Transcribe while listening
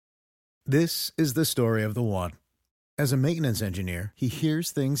This is the story of the one. As a maintenance engineer, he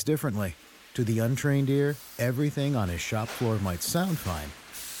hears things differently. To the untrained ear, everything on his shop floor might sound fine,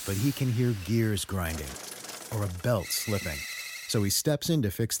 but he can hear gears grinding or a belt slipping. So he steps in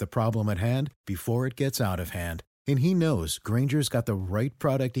to fix the problem at hand before it gets out of hand. And he knows Grainger's got the right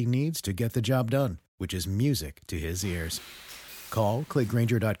product he needs to get the job done, which is music to his ears. Call, click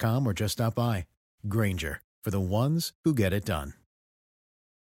Grainger.com, or just stop by. Grainger, for the ones who get it done.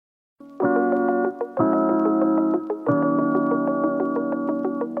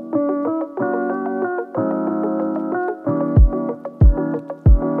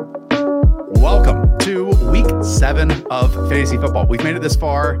 Welcome to week 7 of fantasy football. We've made it this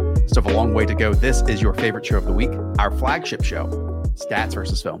far. Still have a long way to go. This is your favorite show of the week, our flagship show, Stats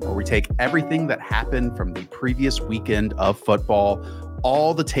versus Film, where we take everything that happened from the previous weekend of football,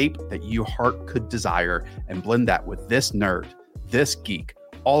 all the tape that your heart could desire, and blend that with this nerd, this geek,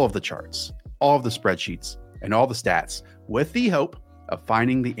 all of the charts, all of the spreadsheets, and all the stats, with the hope of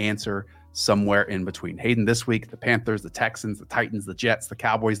finding the answer somewhere in between. Hayden, this week, the Panthers, the Texans, the Titans, the Jets, the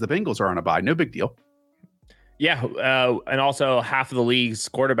Cowboys, the Bengals are on a bye. No big deal. Yeah, and also half of the league's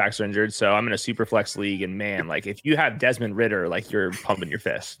quarterbacks are injured, so I'm in a super flex league, and man, like if you have Desmond Ridder, like you're pumping your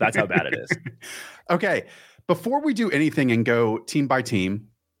fist. That's how bad it is. Okay, before we do anything and go team by team,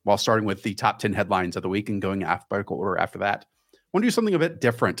 while starting with the top 10 headlines of the week and going alphabetical order after that, I want to do something a bit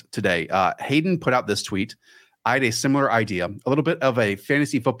different today. Hayden put out this tweet. I had a similar idea, a little bit of a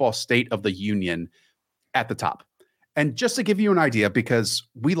fantasy football state of the union at the top. And just to give you an idea, because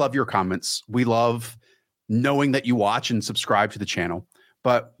we love your comments, we love knowing that you watch and subscribe to the channel,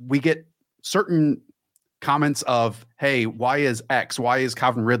 but we get certain comments of, hey, why is X? Why is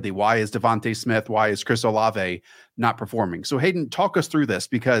Calvin Ridley? Why is Devontae Smith? Why is Chris Olave not performing? So Hayden, talk us through this,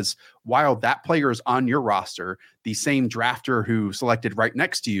 because while that player is on your roster, the same drafter who selected right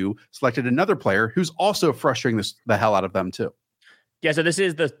next to you selected another player who's also frustrating the hell out of them too. Yeah, so this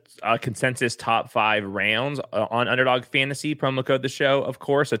is the consensus top 5 rounds on Underdog Fantasy, promo code the show, of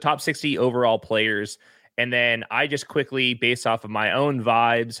course. So top 60 overall players. And then I just quickly, based off of my own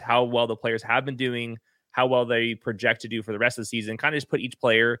vibes, how well the players have been doing, how well they project to do for the rest of the season, kind of just put each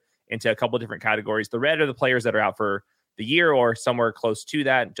player into a couple of different categories. The red are the players that are out for the year or somewhere close to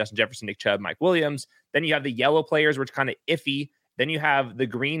that. Justin Jefferson, Nick Chubb, Mike Williams. Then you have the yellow players, which are kind of iffy. Then you have the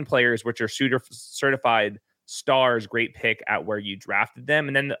green players, which are certified stars, great pick at where you drafted them.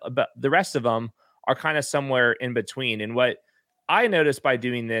 And then the rest of them are kind of somewhere in between. And what I noticed by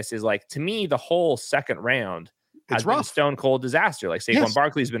doing this is, like, to me, the whole second round has been a stone cold disaster. Like Saquon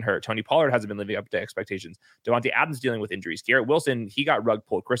Barkley's been hurt. Tony Pollard hasn't been living up to expectations. Devontae Adams dealing with injuries. Garrett Wilson, he got rug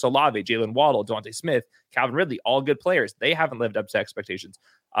pulled. Chris Olave, Jalen Waddle, Devontae Smith, Calvin Ridley, all good players. They haven't lived up to expectations.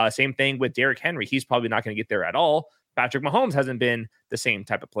 Same thing with Derrick Henry. He's probably not going to get there at all. Patrick Mahomes hasn't been the same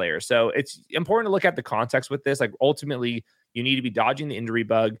type of player. So it's important to look at the context with this. Like, ultimately, you need to be dodging the injury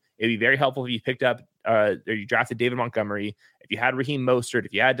bug. It'd be very helpful if you picked up or you drafted David Montgomery, if you had Raheem Mostert,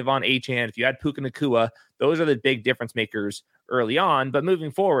 if you had Devon Achane, if you had Puka Nacua. Those are the big difference makers early on. But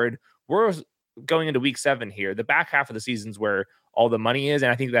moving forward, we're going into week 7 here. The back half of the season's where all the money is.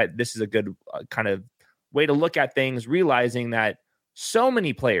 And I think that this is a good kind of way to look at things, realizing that so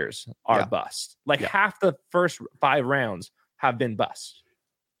many players are bust. Like half the first 5 rounds have been bust.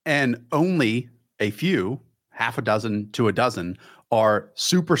 And only a few, half a dozen to a dozen, are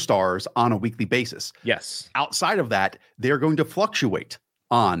superstars on a weekly basis. Yes. Outside of that, they're going to fluctuate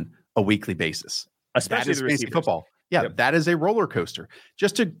on a weekly basis. Especially the fantasy football. Yeah, that is a roller coaster.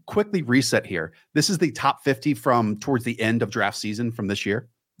 Just to quickly reset here, this is the top 50 from towards the end of draft season from this year.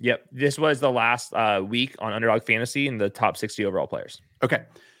 Yep. This was the last week on Underdog Fantasy and the top 60 overall players. Okay.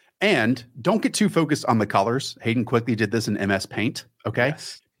 And don't get too focused on the colors. Hayden quickly did this in MS Paint. Okay.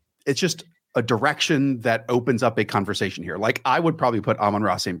 Yes. It's just a direction that opens up a conversation here. Like, I would probably put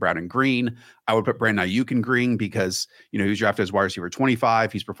Amon-Ra St. Brown in green. I would put Brandon Ayuk in green because, you know, he was drafted as wide receiver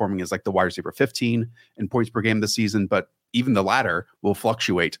 25. He's performing as like the wide receiver 15 in points per game this season. But even the latter will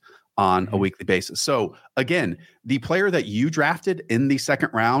fluctuate on a weekly basis. So again, the player that you drafted in the second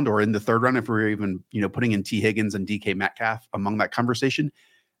round or in the third round, if we're even, you know, putting in T. Higgins and DK Metcalf among that conversation,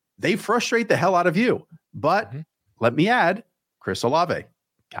 they frustrate the hell out of you. But let me add Chris Olave,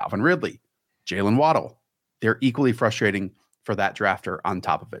 Calvin Ridley, Jalen Waddle. They're equally frustrating for that drafter on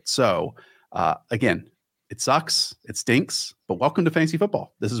top of it. So again, it sucks. It stinks. But welcome to fantasy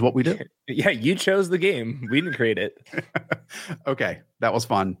football. This is what we do. Yeah, you chose the game. We didn't create it. Okay, that was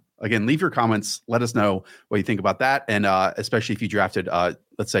fun. Again, leave your comments. Let us know what you think about that. And especially if you drafted,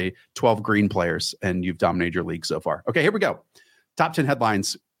 let's say, 12 green players and you've dominated your league so far. Okay, here we go. Top 10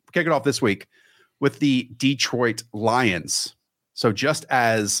 headlines. Kick it off this week with the Detroit Lions. So just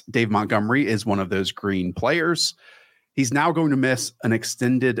as Dave Montgomery is one of those green players, he's now going to miss an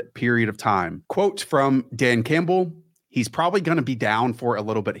extended period of time. Quote from Dan Campbell, he's probably going to be down for a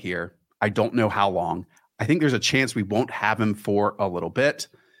little bit here. I don't know how long. I think there's a chance we won't have him for a little bit.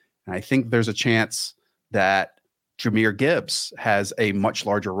 And I think there's a chance that Jahmyr Gibbs has a much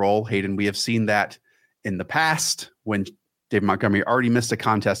larger role. Hayden, we have seen that in the past when Dave Montgomery already missed a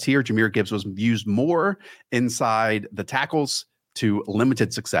contest here. Jahmyr Gibbs was used more inside the tackles to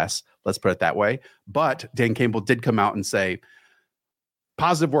limited success. Let's put it that way. But Dan Campbell did come out and say,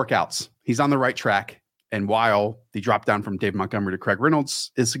 positive workouts. He's on the right track. And while the drop down from Dave Montgomery to Craig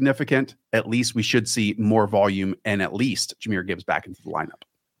Reynolds is significant, at least we should see more volume and at least Jahmyr Gibbs back into the lineup.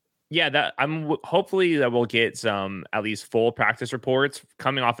 Yeah, that hopefully that we'll get some at least full practice reports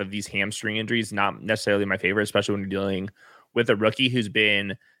coming off of these hamstring injuries. Not necessarily my favorite, especially when you're dealing with a rookie who's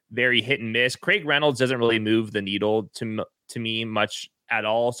been very hit and miss. Craig Reynolds doesn't really move the needle to me much at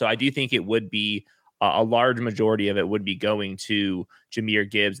all. So I do think it would be a large majority of it would be going to Jahmyr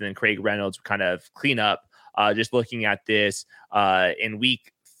Gibbs, and then Craig Reynolds kind of clean up. Just looking at this in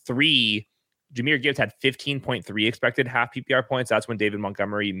week 3, Jahmyr Gibbs had 15.3 expected half PPR points. That's when David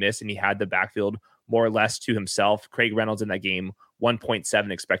Montgomery missed, and he had the backfield more or less to himself. Craig Reynolds in that game,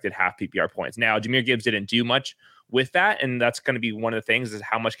 1.7 expected half PPR points. Now, Jahmyr Gibbs didn't do much with that, and that's going to be one of the things is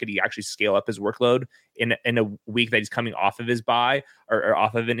how much could he actually scale up his workload in a week that he's coming off of his bye or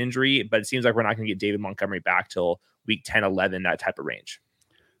off of an injury. But it seems like we're not going to get David Montgomery back till week 10, 11, that type of range.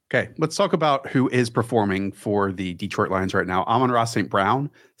 Okay, let's talk about who is performing for the Detroit Lions right now. Amon-Ra St. Brown,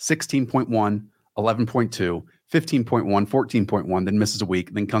 16.1, 11.2, 15.1, 14.1, then misses a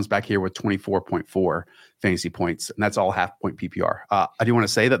week, then comes back here with 24.4 fantasy points, and that's all half point PPR. I do want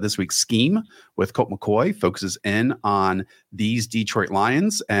to say that this week's scheme with Colt McCoy focuses in on these Detroit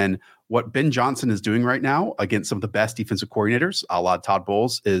Lions, and what Ben Johnson is doing right now against some of the best defensive coordinators, a la Todd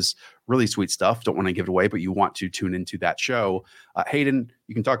Bowles, is really sweet stuff. Don't want to give it away, but you want to tune into that show. Hayden,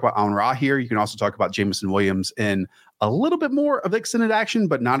 you can talk about Amon-Ra here. You can also talk about Jameson Williams in a little bit more of extended action,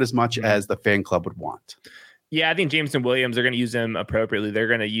 but not as much as the fan club would want. Yeah, I think Jameson Williams, they're going to use him appropriately. They're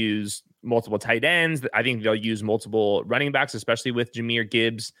going to use multiple tight ends. I think they'll use multiple running backs, especially with Jahmyr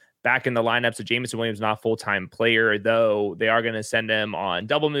Gibbs back in the lineup. So Jameson Williams not a full-time player, though they are going to send him on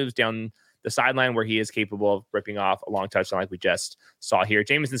double moves down the sideline where he is capable of ripping off a long touchdown like we just saw here.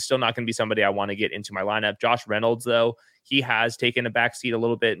 Jameson's still not going to be somebody I want to get into my lineup. Josh Reynolds, though, he has taken a backseat a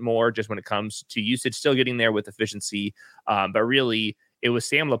little bit more just when it comes to usage, still getting there with efficiency. But really, it was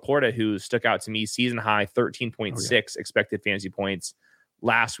Sam Laporta who stuck out to me, season high 13.6 expected fantasy points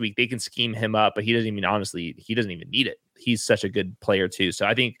last week. They can scheme him up, but he doesn't even need it. He's such a good player too. So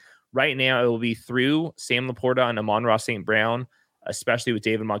I think right now it will be through Sam Laporta and Amon-Ra St. Brown, especially with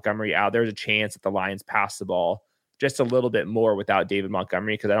David Montgomery out. There's a chance that the Lions pass the ball just a little bit more without David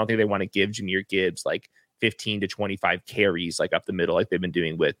Montgomery, because I don't think they want to give Jahmyr Gibbs like 15 to 25 carries like up the middle like they've been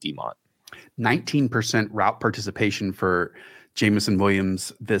doing with DeMont. 19% route participation for Jameson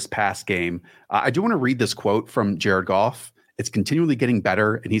Williams this past game. I do want to read this quote from Jared Goff. It's continually getting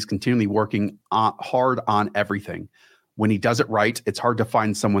better, and he's continually working hard on everything. When he does it right, it's hard to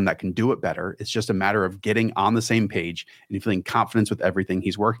find someone that can do it better. It's just a matter of getting on the same page and feeling confidence with everything.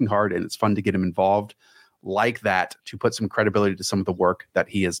 He's working hard, and it's fun to get him involved like that to put some credibility to some of the work that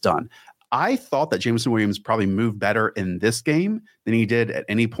he has done. I thought that Jameson Williams probably moved better in this game than he did at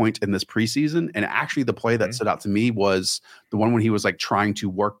any point in this preseason. And actually the play that stood out to me was the one when he was like trying to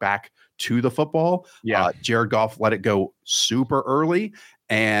work back to the football. Jared Goff let it go super early,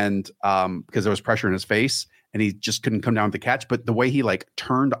 and because there was pressure in his face and he just couldn't come down with the catch. But the way he like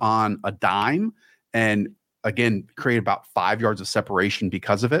turned on a dime and again created about 5 yards of separation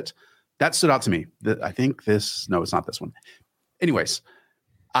because of it, that stood out to me. I think it's not this one. Anyways,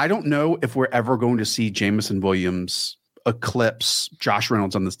 I don't know if we're ever going to see Jameson Williams eclipse Josh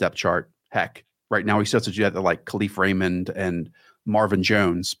Reynolds on this depth chart. Heck, right now he starts to do that to like Khalif Raymond and Marvin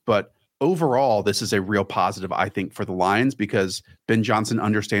Jones. But overall, this is a real positive, I think, for the Lions, because Ben Johnson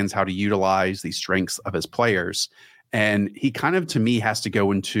understands how to utilize the strengths of his players. And he kind of, to me, has to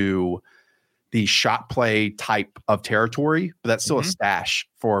go into the shot play type of territory, but that's still a stash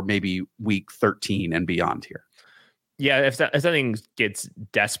for maybe week 13 and beyond here. Yeah, if something gets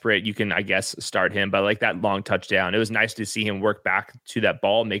desperate, you can, I guess, start him. But like that long touchdown, it was nice to see him work back to that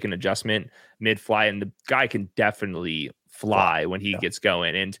ball, make an adjustment mid-fly, and the guy can definitely fly when he gets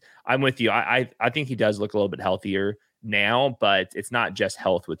going. And I'm with you. I think he does look a little bit healthier now, but it's not just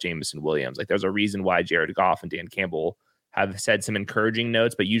health with Jameson Williams. Like there's a reason why Jared Goff and Dan Campbell have said some encouraging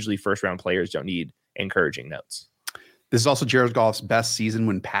notes, but usually first-round players don't need encouraging notes. This is also Jared Goff's best season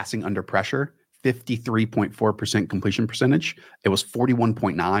when passing under pressure. 53.4% completion percentage. It was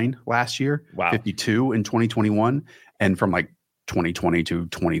 41.9 last year, Wow. 52 in 2021. And from like 2020 to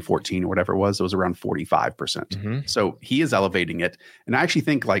 2014 or whatever it was around 45%. Mm-hmm. So he is elevating it. And I actually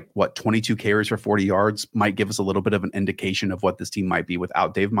think 22 carries for 40 yards might give us a little bit of an indication of what this team might be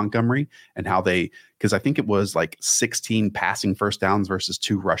without Dave Montgomery and how because I think it was 16 passing first downs versus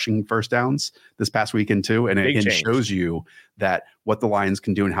 2 rushing first downs this past weekend too. And it shows you that what the Lions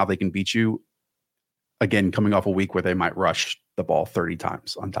can do and how they can beat you. Again, coming off a week where they might rush the ball 30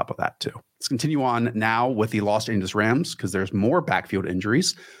 times on top of that too. Let's continue on now with the Los Angeles Rams because there's more backfield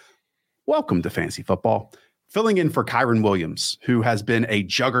injuries. Welcome to fantasy football. Filling in for Kyren Williams, who has been a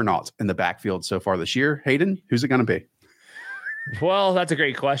juggernaut in the backfield so far this year. Hayden, who's it going to be? Well, that's a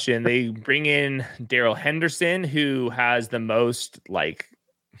great question. They bring in Darrell Henderson, who has the most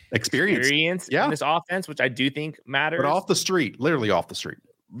experience in this offense, which I do think matters. But off the street, literally off the street.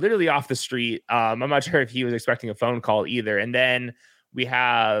 I'm not sure if he was expecting a phone call either. And then we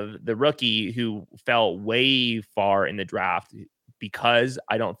have the rookie who fell way far in the draft because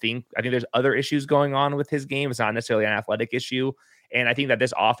I think there's other issues going on with his game. It's not necessarily an athletic issue. And I think that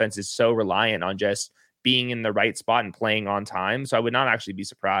this offense is so reliant on just being in the right spot and playing on time. So I would not actually be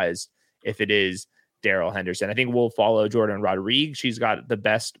surprised if it is Darrell Henderson. I think we'll follow Jordan Rodriguez. She's got the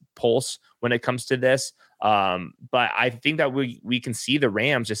best pulse when it comes to this. But I think that we can see the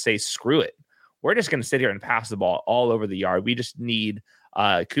Rams just say, screw it. We're just going to sit here and pass the ball all over the yard. We just need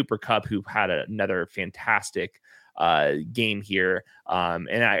Cooper Kupp, who had another fantastic game here.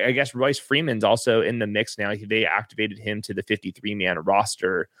 And I guess Royce Freeman's also in the mix now. They activated him to the 53-man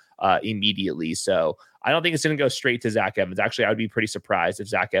roster immediately. So I don't think it's going to go straight to Zach Evans. Actually, I would be pretty surprised if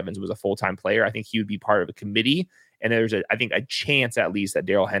Zach Evans was a full-time player. I think he would be part of a committee. And there's a chance at least that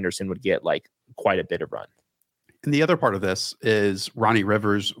Darrell Henderson would get quite a bit of run. And the other part of this is Ronnie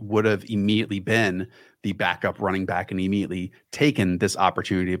Rivers would have immediately been the backup running back and immediately taken this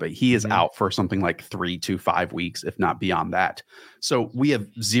opportunity, but he is out for something like 3 to 5 weeks, if not beyond that. So we have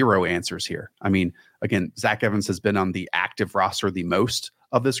zero answers here. I mean, again, Zach Evans has been on the active roster the most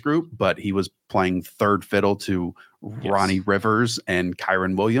of this group, but he was playing third fiddle to Ronnie Rivers and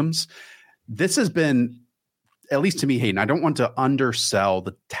Kyren Williams. This has been, at least to me, Hayden, I don't want to undersell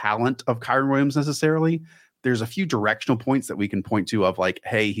the talent of Kyren Williams necessarily. There's a few directional points that we can point to of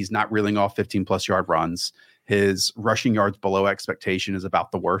hey, he's not reeling off 15 plus yard runs. His rushing yards below expectation is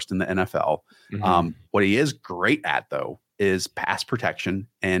about the worst in the NFL. Mm-hmm. What he is great at, though, is pass protection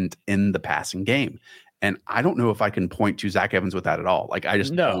and in the passing game. And I don't know if I can point to Zach Evans with that at all. I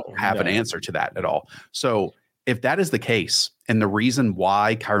just don't have an answer to that at all. So if that is the case, and the reason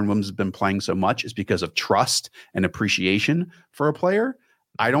why Kyren Williams has been playing so much is because of trust and appreciation for a player,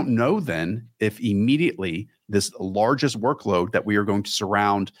 I don't know then if immediately this largest workload that we are going to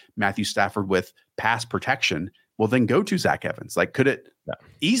surround Matthew Stafford with pass protection will then go to Zach Evans. Could it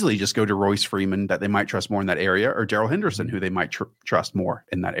easily just go to Royce Freeman that they might trust more in that area, or Darrell Henderson, who they might trust more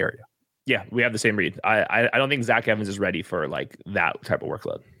in that area? Yeah, we have the same read. I don't think Zach Evans is ready for that type of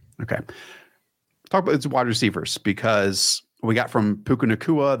workload. Okay. Talk about its wide receivers, because we got from Puka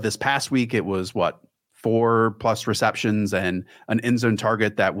Nacua this past week. It was 4+ receptions and an end zone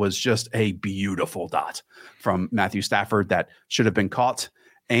target that was just a beautiful dot from Matthew Stafford that should have been caught.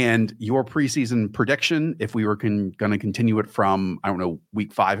 And your preseason prediction, if we were going to continue it from,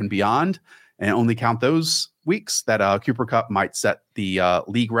 week 5 and beyond, and only count those weeks, that Cooper Kupp might set the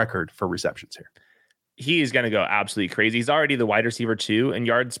league record for receptions here. He is going to go absolutely crazy. He's already the wide receiver 2 in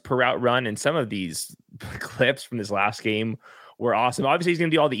yards per route run. And some of these clips from this last game were awesome. Obviously, he's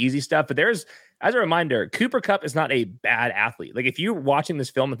going to do all the easy stuff, but as a reminder, Cooper Kupp is not a bad athlete. If you're watching this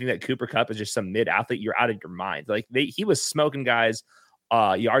film and think that Cooper Kupp is just some mid athlete, you're out of your mind. He was smoking guys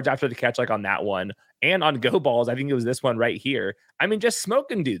yards after the catch, on that one, and on go balls. I think it was this one right here. I mean, just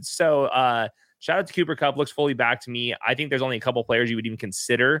smoking dudes. So shout out to Cooper Kupp. Looks fully back to me. I think there's only a couple players you would even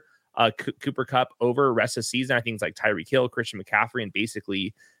consider Cooper Kupp over the rest of the season. I think it's Tyreek Hill, Christian McCaffrey, and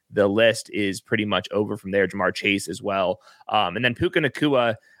basically the list is pretty much over from there. Jamar Chase as well. And then Puka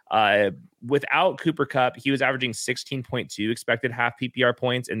Nacua, without Cooper Kupp, he was averaging 16.2 expected half PPR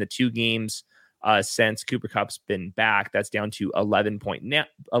points in the 2 games since Cooper Kupp's been back. That's down to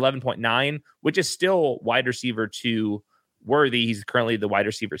 11.9, which is still wide receiver 2 worthy. He's currently the wide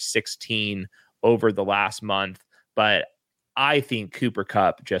receiver 16 over the last month. But I think Cooper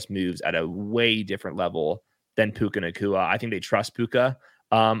Kupp just moves at a way different level than Puka Nacua. I think they trust Puka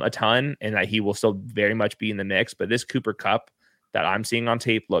a ton, and that he will still very much be in the mix. But this Cooper Kupp that I'm seeing on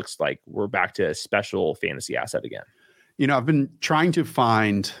tape looks like we're back to a special fantasy asset again. I've been trying to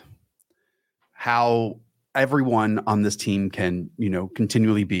find how everyone on this team can,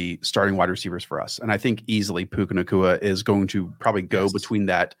 continually be starting wide receivers for us. And I think easily Puka Nacua is going to probably go between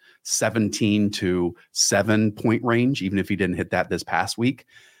that 17 to 7 point range, even if he didn't hit that this past week.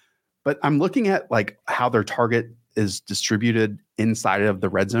 But I'm looking at like how their target is distributed inside of the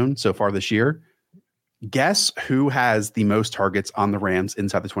red zone so far this year. Guess who has the most targets on the Rams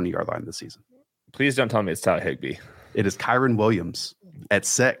inside the 20-yard line this season? Please don't tell me it's Tyler Higbee. It is Kyren Williams at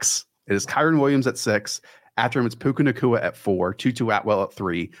 6. It is Kyren Williams at 6. After him, it's Puka Nacua at 4, Tutu Atwell at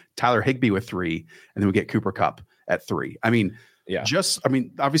 3, Tyler Higbee with 3, and then we get Cooper Kupp at 3. I mean,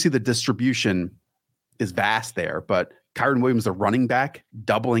 obviously the distribution is vast there, but Kyren Williams, the running back,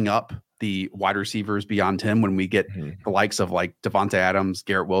 doubling up the wide receivers beyond him when we get the likes of like Devontae Adams,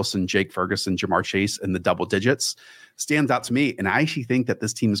 Garrett Wilson, Jake Ferguson, Jamar Chase in the double digits stands out to me. And I actually think that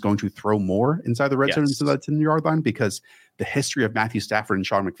this team is going to throw more inside the red zone into the 10-yard line, because the history of Matthew Stafford and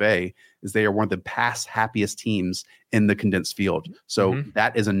Sean McVay is they are one of the past happiest teams in the condensed field. So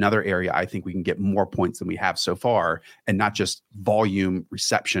that is another area I think we can get more points than we have so far, and not just volume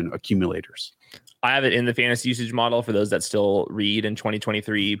reception accumulators. I have it in the fantasy usage model for those that still read in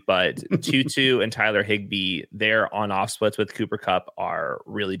 2023, but Tutu and Tyler Higbee, their on-off splits with Cooper Kupp are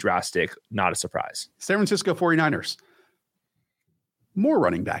really drastic. Not a surprise. San Francisco 49ers, more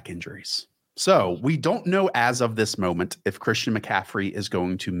running back injuries. So we don't know as of this moment if Christian McCaffrey is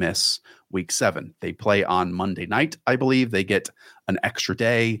going to miss week 7. They play on Monday night, I believe. They get an extra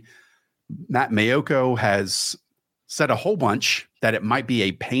day. Matt Mayoko has said a whole bunch that it might be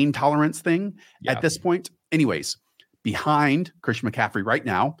a pain tolerance thing at this point. Anyways, behind Christian McCaffrey right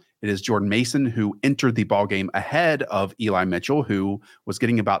now, it is Jordan Mason, who entered the ballgame ahead of Eli Mitchell, who was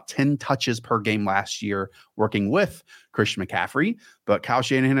getting about 10 touches per game last year working with Christian McCaffrey. But Kyle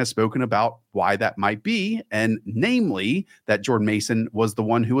Shanahan has spoken about why that might be, and namely that Jordan Mason was the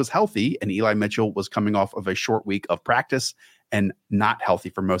one who was healthy, and Eli Mitchell was coming off of a short week of practice and not healthy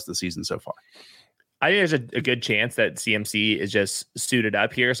for most of the season so far. I think there's a good chance that CMC is just suited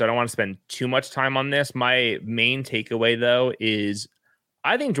up here, so I don't want to spend too much time on this. My main takeaway, though, is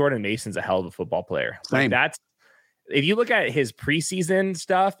I think Jordan Mason's a hell of a football player. Same. Like if you look at his preseason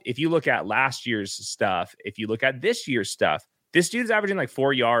stuff, if you look at last year's stuff, if you look at this year's stuff, this dude's averaging like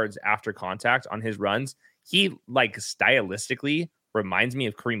 4 yards after contact on his runs. He like stylistically reminds me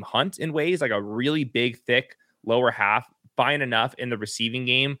of Kareem Hunt in ways, like a really big, thick lower half, fine enough in the receiving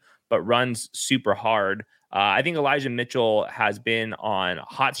game, but runs super hard. I think Elijah Mitchell has been on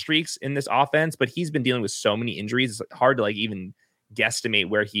hot streaks in this offense, but he's been dealing with so many injuries. It's hard to like even guesstimate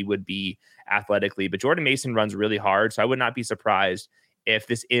where he would be athletically, but Jordan Mason runs really hard. So I would not be surprised if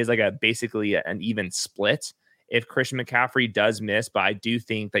this is like basically an even split if Christian McCaffrey does miss, but I do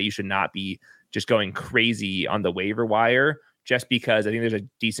think that you should not be just going crazy on the waiver wire, just because I think there's a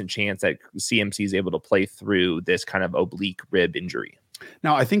decent chance that CMC is able to play through this kind of oblique rib injury.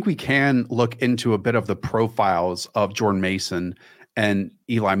 Now, I think we can look into a bit of the profiles of Jordan Mason and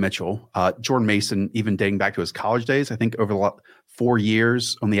Eli Mitchell. Jordan Mason, even dating back to his college days, I think over the 4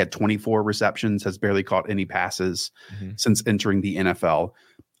 years, only had 24 receptions, has barely caught any passes since entering the NFL.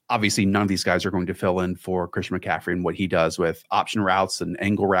 Obviously, none of these guys are going to fill in for Christian McCaffrey and what he does with option routes and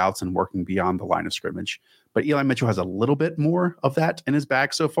angle routes and working beyond the line of scrimmage. But Eli Mitchell has a little bit more of that in his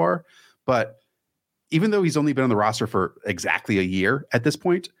bag so far. But even though he's only been on the roster for exactly a year at this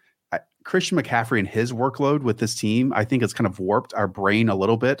point, Christian McCaffrey and his workload with this team, I think it's kind of warped our brain a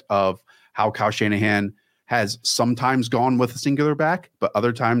little bit of how Kyle Shanahan has sometimes gone with a singular back, but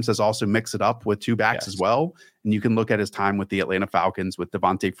other times has also mixed it up with two backs as well. And you can look at his time with the Atlanta Falcons with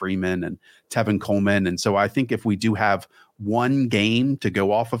Devontae Freeman and Tevin Coleman. And so I think if we do have one game to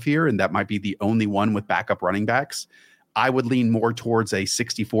go off of here, and that might be the only one with backup running backs, I would lean more towards a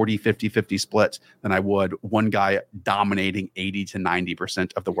 60-40, 50-50 split than I would one guy dominating 80 to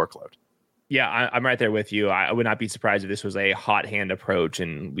 90% of the workload. Yeah, I'm right there with you. I would not be surprised if this was a hot hand approach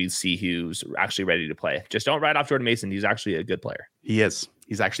and we see who's actually ready to play. Just don't write off Jordan Mason. He's actually a good player. He is.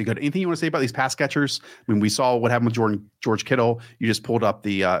 He's actually good. Anything you want to say about these pass catchers? I mean, we saw what happened with George Kittle. You just pulled up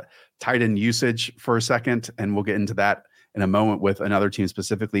the tight end usage for a second, and we'll get into that in a moment with another team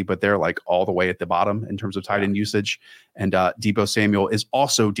specifically, but they're like all the way at the bottom in terms of tight end usage. And Deebo Samuel is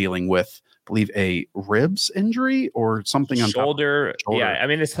also dealing with, I believe, a ribs injury or something on shoulder. Yeah, I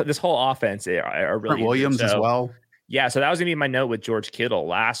mean this whole offense are really Trent Williams as well. Yeah, so that was gonna be my note with George Kittle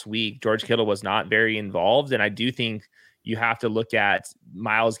last week. George Kittle was not very involved, and I do think you have to look at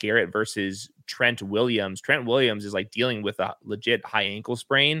Myles Garrett versus Trent Williams. Trent Williams is like dealing with a legit high ankle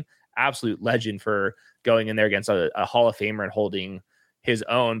sprain. Absolute legend for going in there against a Hall of Famer and holding his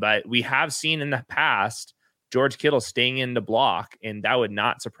own. But we have seen in the past George Kittle staying in the block, and that would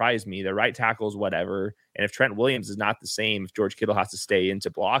not surprise me. The right tackles, whatever. And if Trent Williams is not the same, if George Kittle has to stay into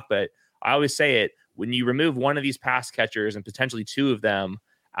block. But I always say it, when you remove one of these pass catchers and potentially two of them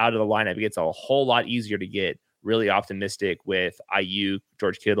out of the lineup, it gets a whole lot easier to get really optimistic with IU,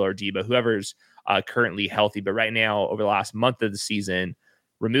 George Kittle, or Debo, whoever's currently healthy. But right now, over the last month of the season,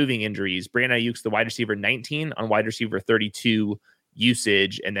 removing injuries, Brandon Ayuk's the wide receiver 19 on wide receiver 32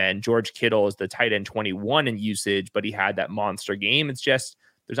 usage. And then George Kittle is the tight end 21 in usage, but he had that monster game. It's just,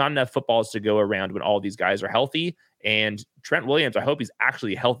 there's not enough footballs to go around when all these guys are healthy. And Trent Williams, I hope he's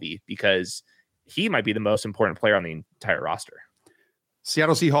actually healthy, because he might be the most important player on the entire roster.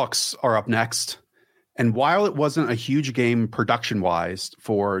 Seattle Seahawks are up next. And while it wasn't a huge game production-wise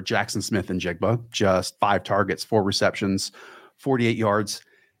for Jackson Smith-Njigba, just 5 targets, 4 receptions, 48 yards,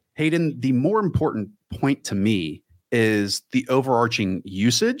 Hayden, the more important point to me is the overarching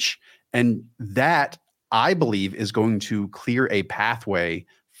usage. And that, I believe, is going to clear a pathway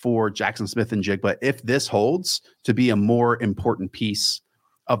for Jackson Smith-Njigba, if this holds, to be a more important piece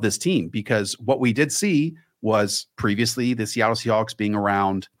of this team. Because what we did see was previously the Seattle Seahawks being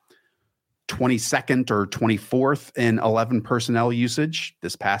around 22nd or 24th in 11 personnel usage.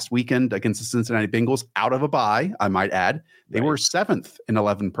 This past weekend against the Cincinnati Bengals, out of a bye, I might add, they were 7th in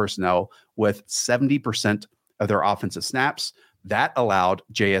 11 personnel with 70% of their offensive snaps. That allowed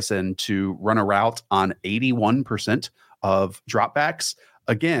JSN to run a route on 81% of dropbacks.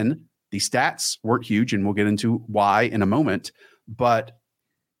 Again, the stats weren't huge, and we'll get into why in a moment, but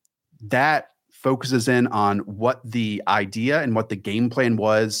that focuses in on what the idea and what the game plan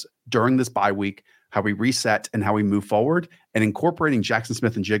was during this bye week, how we reset and how we move forward, and incorporating Jackson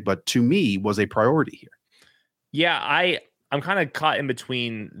Smith-Njigba, to me, was a priority here. Yeah, I'm kind of caught in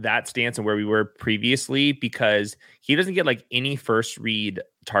between that stance and where we were previously, because he doesn't get like any first read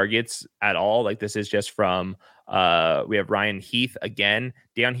targets at all. Like, this is just from we have Ryan Heath again.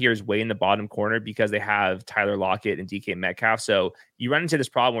 Down here is way in the bottom corner because they have Tyler Lockett and DK Metcalf. So you run into this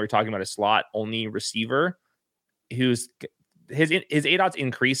problem where you're talking about a slot only receiver who's his ADOT's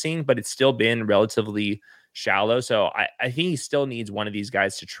increasing, but it's still been relatively shallow. So I think he still needs one of these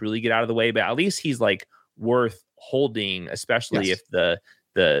guys to truly get out of the way, but at least he's like worth holding, especially if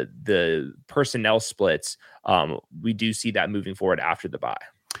the personnel splits. We do see that moving forward after the bye.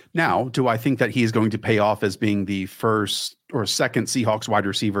 Now, do I think that he is going to pay off as being the first or second Seahawks wide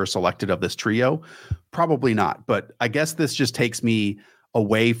receiver selected of this trio? Probably not. But I guess this just takes me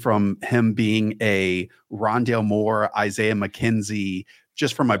away from him being a Rondale Moore, Isaiah McKenzie,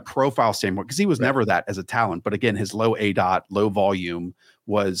 just from a profile standpoint, because he was never that as a talent. But again, his low ADOT, low volume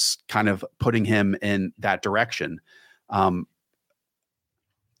was kind of putting him in that direction.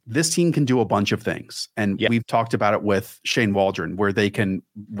 This team can do a bunch of things. And we've talked about it with Shane Waldron, where they can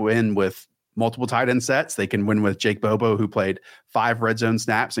win with multiple tight end sets. They can win with Jake Bobo, who played 5 red zone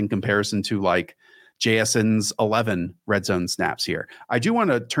snaps in comparison to like JSN's 11 red zone snaps here. I do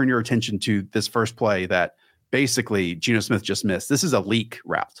want to turn your attention to this first play that basically Geno Smith just missed. This is a leak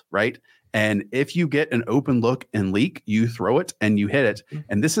route, right? And if you get an open look and leak, you throw it and you hit it.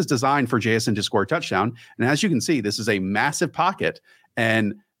 And this is designed for JSN to score a touchdown. And as you can see, this is a massive pocket.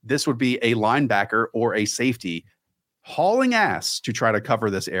 And this would be a linebacker or a safety hauling ass to try to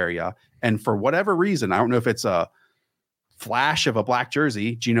cover this area. And for whatever reason, I don't know if it's a flash of a black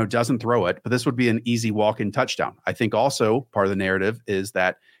jersey, Geno doesn't throw it, but this would be an easy walk-in touchdown. I think also part of the narrative is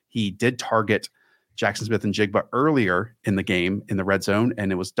that he did target Jackson Smith-Njigba earlier in the game in the red zone,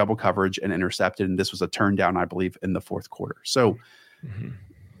 and it was double coverage and intercepted. And this was a turn down, I believe, in the fourth quarter. So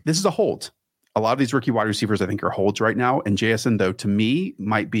this is a hold. A lot of these rookie wide receivers, I think, are holds right now. And JSN, though, to me,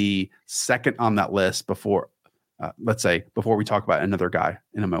 might be second on that list before, before we talk about another guy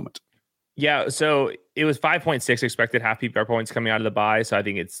in a moment. Yeah, so it was 5.6 expected half PPR points coming out of the bye. So I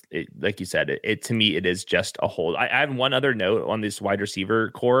think it's like you said, to me, it is just a hold. I have one other note on this wide receiver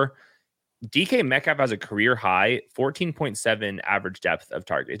core. DK Metcalf has a career high 14.7 average depth of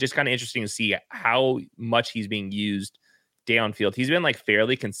target. It's just kind of interesting to see how much he's being used downfield. He's been like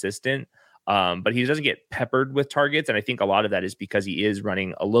fairly consistent, but he doesn't get peppered with targets. And I think a lot of that is because he is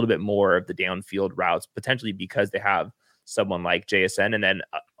running a little bit more of the downfield routes, potentially because they have someone like JSN. And then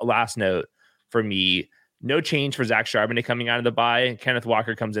a last note for me, no change for Zach Charbonnet coming out of the bye. Kenneth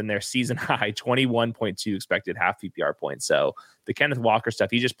Walker comes in there, season high, 21.2 expected half PPR points. So the Kenneth Walker stuff,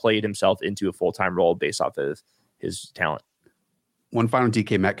 he just played himself into a full-time role based off of his talent. One final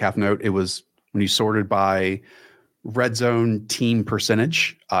DK Metcalf note, it was when you sorted by red zone team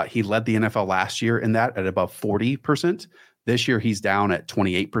percentage, he led the NFL last year in that at above 40%. This year he's down at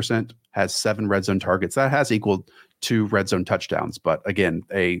 28%, has 7 red zone targets. That has equaled 2 red zone touchdowns. But again,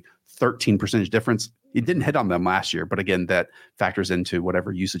 a 13 percentage difference. He didn't hit on them last year, but again, that factors into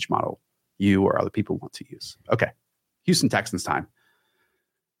whatever usage model you or other people want to use. Okay. Houston Texans time.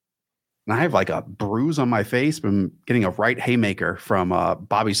 And I have like a bruise on my face from getting a right haymaker from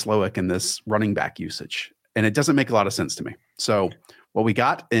Bobby Slowick in this running back usage. And it doesn't make a lot of sense to me. So what we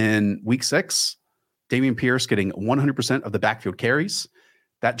got in week 6, Dameon Pierce getting 100% of the backfield carries.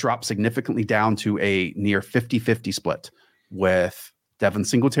 That dropped significantly down to a near 50-50 split with Devin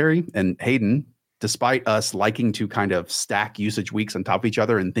Singletary and Hayden, despite us liking to kind of stack usage weeks on top of each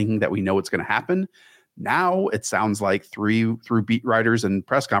other and thinking that we know what's going to happen. Now it sounds like through beat writers and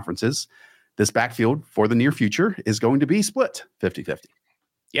press conferences, this backfield for the near future is going to be split 50-50.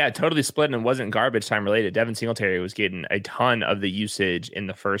 Yeah, totally split, and wasn't garbage time related. Devin Singletary was getting a ton of the usage in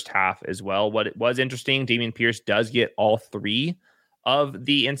the first half as well. What it was interesting, Dameon Pierce does get all 3 of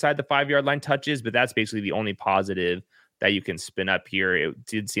the inside the 5-yard line touches, but that's basically the only positive that you can spin up here. It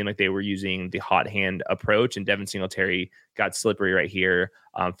did seem like they were using the hot hand approach, and Devin Singletary got slippery right here,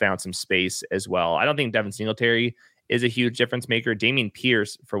 found some space as well. I don't think Devin Singletary is a huge difference maker. Dameon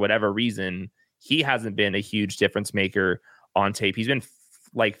Pierce, for whatever reason, he hasn't been a huge difference maker on tape. He's been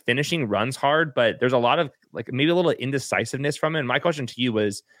like finishing runs hard, but there's a lot of like maybe a little indecisiveness from him. My question to you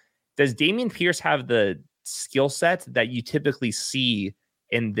was, does Dameon Pierce have the skill set that you typically see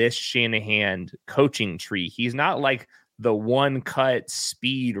in this Shanahan coaching tree? He's not like the one cut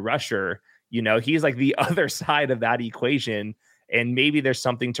speed rusher, he's like the other side of that equation. And maybe there's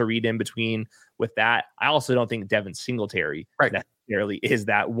something to read in between with that. I also don't think Devin Singletary necessarily is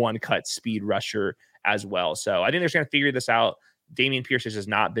that one cut speed rusher as well. So I think they're just going to figure this out. Dameon Pierce has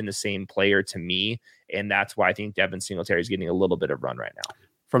not been the same player to me. And that's why I think Devin Singletary is getting a little bit of run right now.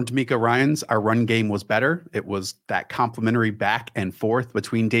 From D'Amico Ryans, our run game was better. It was that complimentary back and forth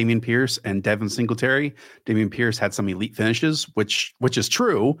between Dameon Pierce and Devin Singletary. Dameon Pierce had some elite finishes, which is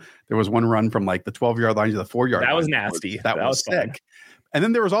true. There was one run from like the 12-yard line to the 4-yard line. That was nasty. That was sick. Fun. And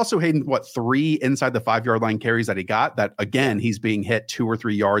then there was also Hayden, 3 inside the 5-yard line carries that he got that, again, he's being hit 2 or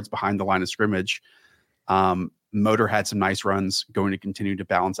 3 yards behind the line of scrimmage. Motor had some nice runs, going to continue to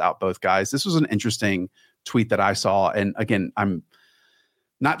balance out both guys. This was an interesting tweet that I saw. And again, I'm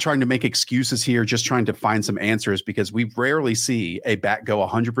not trying to make excuses here, just trying to find some answers, because we rarely see a back go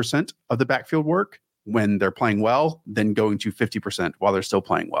 100% of the backfield work when they're playing well, then going to 50% while they're still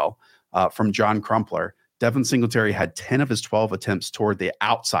playing well. From John Crumpler, Devin Singletary had 10 of his 12 attempts toward the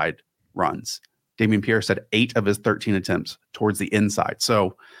outside runs. Dameon Pierce had 8 of his 13 attempts towards the inside.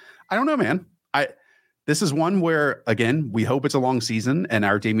 So I don't know, man. This is one where, again, we hope it's a long season and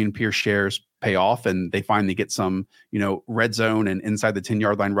our Dameon Pierce shares pay off and they finally get some, red zone and inside the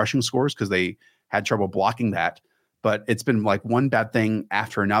 10-yard line rushing scores, because they had trouble blocking that. But it's been like one bad thing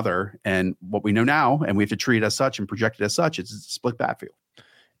after another. And what we know now, and we have to treat it as such and project it as such, it's a split backfield.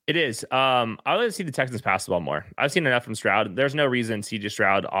 It is. I would like to see the Texans pass the ball more. I've seen enough from Stroud. There's no reason CJ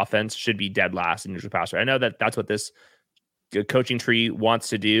Stroud offense should be dead last in usual passer. I know that that's what this coaching tree wants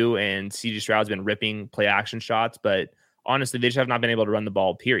to do, and CJ Stroud's been ripping play action shots, but honestly, they just have not been able to run the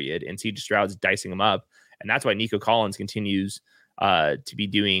ball, period. And CJ Stroud's dicing them up. And that's why Nico Collins continues to be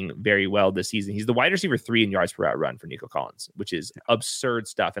doing very well this season. He's the wide receiver 3 in yards per route run for Nico Collins, which is absurd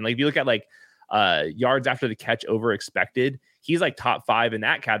stuff. And like, if you look at like yards after the catch over expected, he's like top 5 in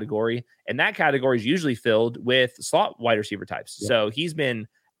that category. And that category is usually filled with slot wide receiver types. Yeah. So he's been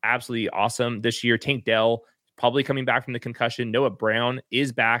absolutely awesome this year. Tank Dell probably coming back from the concussion. Noah Brown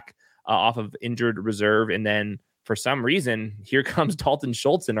is back off of injured reserve. And then for some reason, here comes Dalton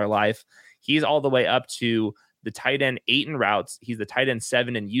Schultz in our life. He's all the way up to the tight end 8 in routes. He's the tight end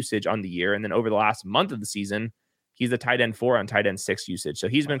 7 in usage on the year. And then over the last month of the season, he's the tight end 4 on tight end 6 usage. So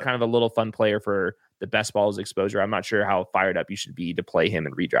he's been kind of a little fun player for the best balls exposure. I'm not sure how fired up you should be to play him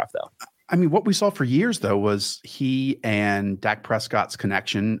in redraft, though. I mean, what we saw for years, though, was he and Dak Prescott's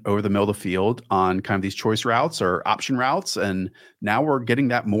connection over the middle of the field on kind of these choice routes or option routes. And now we're getting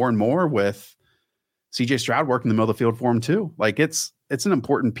that more and more with CJ Stroud working the middle of the field for him, too. Like, it's an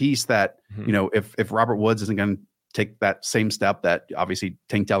important piece that, if Robert Woods isn't going to take that same step that obviously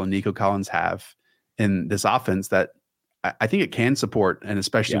Tank Dell and Nico Collins have in this offense, that I think it can support. And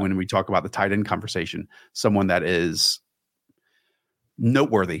especially when we talk about the tight end conversation, someone that is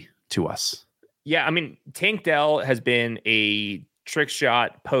noteworthy to us. Yeah, I mean, Tank Dell has been a trick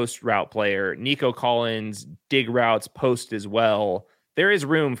shot post route player. Nico Collins dig routes post as well. There is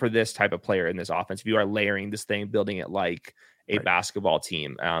room for this type of player in this offense if you are layering this thing, building it like a basketball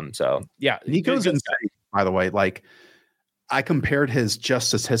team. So yeah, Nico's insane, by the way. Like, I compared his just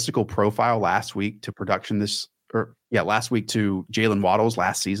statistical profile last week to production this last week to Jalen Waddles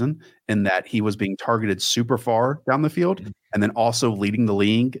last season, in that he was being targeted super far down the field and then also leading the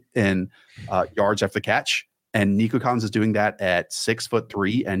league in yards after the catch. And Nico Collins is doing that at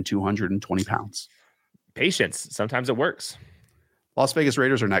 6'3" and 220 pounds. Patience. Sometimes it works. Las Vegas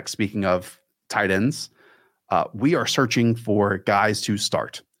Raiders are next. Speaking of tight ends, we are searching for guys to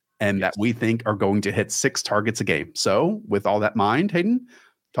start and that we think are going to hit 6 targets a game. So with all that in mind, Hayden,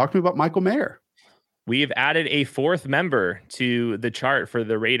 talk to me about Michael Mayer. We've added a 4th member to the chart for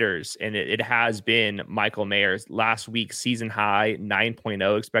the Raiders, and it has been Michael Mayer's last week's season high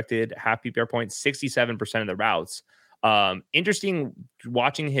 9.0 expected half PPR points, 67% of the routes. Interesting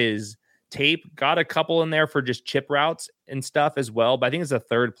watching his tape. Got a couple in there for just chip routes and stuff as well, but I think it's the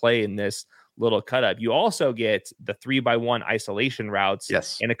 3rd play in this little cut up. You also get the 3x1 isolation routes,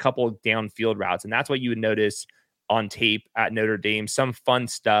 and a couple downfield routes, and that's what you would notice on tape at Notre Dame. Some fun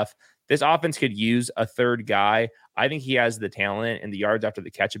stuff. This offense could use a 3rd guy. I think he has the talent and the yards after the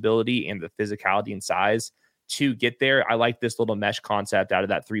catch ability and the physicality and size to get there. I like this little mesh concept out of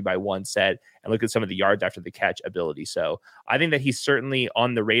that 3x1 set and look at some of the yards after the catch ability. So I think that he's certainly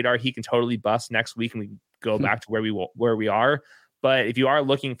on the radar. He can totally bust next week and we go back to where we are. But if you are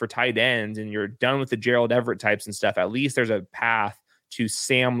looking for tight ends and you're done with the Gerald Everett types and stuff, at least there's a path to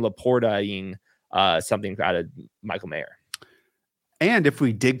Sam Laporta-ing something out of Michael Mayer. And if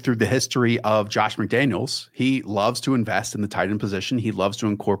we dig through the history of Josh McDaniels, he loves to invest in the tight end position. He loves to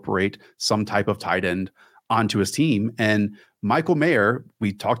incorporate some type of tight end onto his team. And Michael Mayer,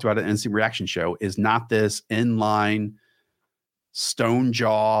 we talked about it in Instant Reaction Show, is not this inline stone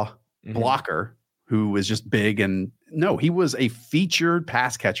jaw blocker who is just big. And no, he was a featured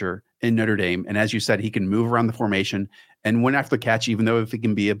pass catcher in Notre Dame. And as you said, he can move around the formation and win after the catch, even though if it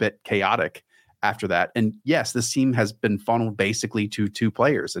can be a bit chaotic after that. And yes, this team has been funneled basically to 2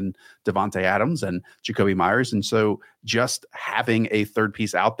 players, and Devontae Adams and Jakobi Meyers. And so just having a 3rd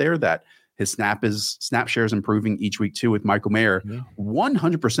piece out there that his snap share is improving each week too with Michael Mayer,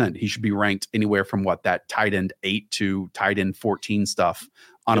 100% he should be ranked anywhere from that tight end 8 to tight end 14 stuff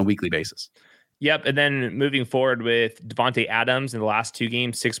on a weekly basis. Yep. And then moving forward with Devontae Adams in the last 2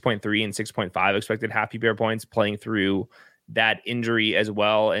 games, 6.3 and 6.5 expected half PPR points, playing through that injury as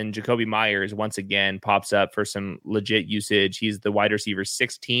well. And Jakobi Meyers once again pops up for some legit usage. He's the wide receiver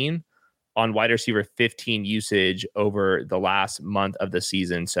 16 on wide receiver 15 usage over the last month of the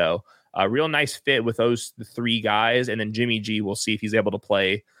season. So a real nice fit with those 3 guys. And then Jimmy G, we'll see if he's able to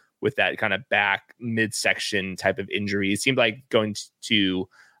play with that kind of back midsection type of injury. It seemed like going to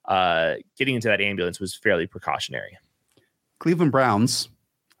getting into that ambulance was fairly precautionary. Cleveland Browns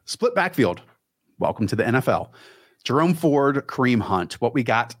split backfield. Welcome to the NFL. Jerome Ford, Kareem Hunt. What we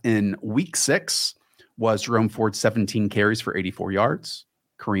got in week 6 was Jerome Ford 17 carries for 84 yards.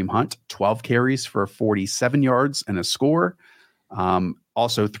 Kareem Hunt 12 carries for 47 yards and a score.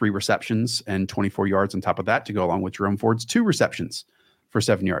 Also 3 receptions and 24 yards on top of that to go along with Jerome Ford's 2 receptions for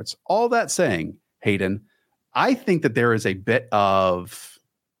 7 yards. All that saying, Hayden, I think that there is a bit of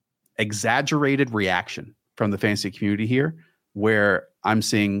exaggerated reaction from the fantasy community here, where I'm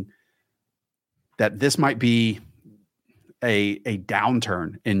seeing that this might be a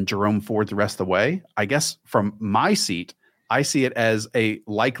downturn in Jerome Ford the rest of the way. I guess from my seat, I see it as a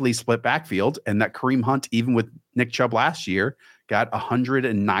likely split backfield, and that Kareem Hunt, even with Nick Chubb last year, got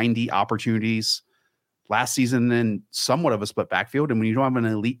 190 opportunities last season in somewhat of a split backfield. And when you don't have an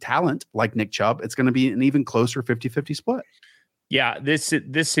elite talent like Nick Chubb, it's going to be an even closer 50-50 split. Yeah, this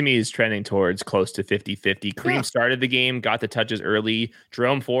to me is trending towards close to 50-50. Kareem started the game, got the touches early.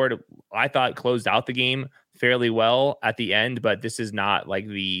 Jerome Ford, I thought, closed out the game fairly well at the end, but this is not like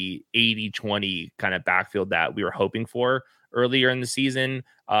the 80-20 kind of backfield that we were hoping for earlier in the season.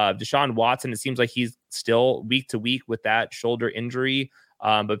 Deshaun Watson, it seems like he's still week to week with that shoulder injury.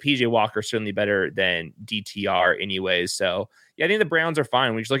 But PJ Walker certainly better than DTR anyways. So yeah, I think the Browns are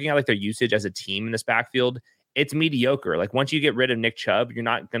fine. We're just looking at like their usage as a team in this backfield. It's mediocre. Like once you get rid of Nick Chubb, you're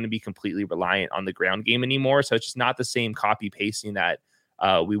not going to be completely reliant on the ground game anymore. So it's just not the same copy pasting that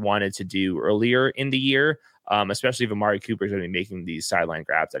we wanted to do earlier in the year, especially if Amari Cooper is going to be making these sideline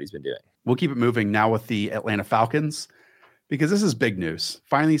grabs that he's been doing. We'll keep it moving now with the Atlanta Falcons, because this is big news.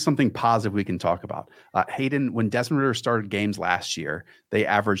 Finally, something positive we can talk about. Hayden, when Desmond Ridder started games last year, they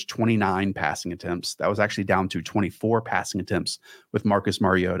averaged 29 passing attempts. That was actually down to 24 passing attempts with Marcus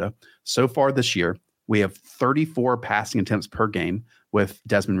Mariota. So far this year, we have 34 passing attempts per game with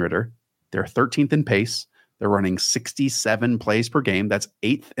Desmond Ridder. They're 13th in pace. They're running 67 plays per game. That's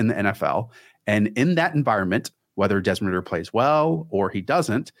 8th in the NFL. And in that environment, whether Desmond Ridder plays well or he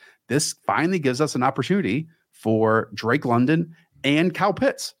doesn't, this finally gives us an opportunity for Drake London and Kyle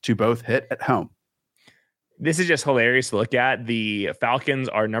Pitts to both hit at home. This is just hilarious to look at. The Falcons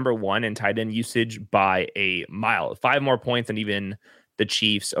are number 1 in tight end usage by a mile, 5 more points than even the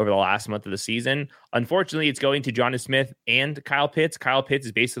Chiefs over the last month of the season. Unfortunately, it's going to Jonnu Smith and Kyle Pitts. Kyle Pitts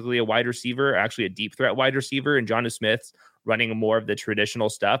is basically a wide receiver, actually a deep threat wide receiver, and Jonnu Smith's running more of the traditional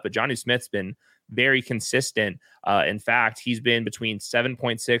stuff. But Jonnu Smith's been very consistent. In fact, he's been between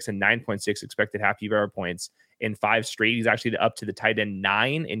 7.6 and 9.6 expected half PPR points in 5 straight. He's actually up to the tight end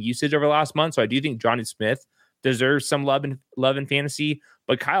 9 in usage over the last month. So I do think Jonnu Smith deserves some love in fantasy.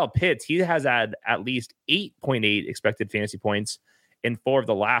 But Kyle Pitts, he has had at least 8.8 expected fantasy points in 4 of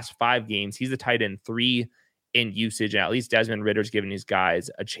the last 5 games. He's the tight end 3 in usage, and at least Desmond Ritter's giving these guys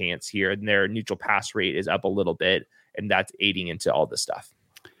a chance here. And their neutral pass rate is up a little bit, and that's aiding into all this stuff.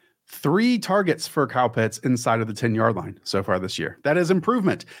 3 targets for Kyle Pitts inside of the 10-yard line so far this year. That is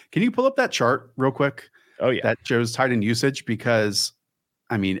improvement. Can you pull up that chart real quick? Oh, yeah. That shows tight end usage, because,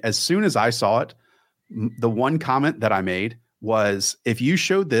 I mean, as soon as I saw it, the one comment that I made was, if you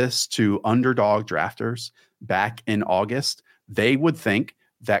showed this to underdog drafters back in August, they would think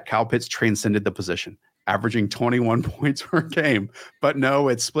that Kyle Pitts transcended the position, averaging 21 points per game. But no,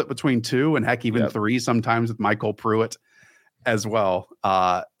 it's split between 2 and heck, even 3 sometimes with Michael Pruitt as well.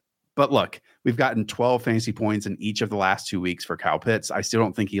 But look, we've gotten 12 fantasy points in each of the last 2 weeks for Kyle Pitts. I still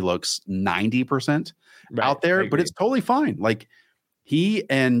don't think he looks 90% out there, but it's totally fine. Like, he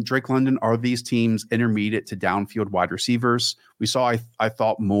and Drake London are these teams' intermediate to downfield wide receivers. We saw, I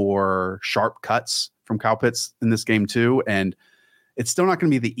thought, more sharp cuts from Kyle Pitts in this game too. And it's still not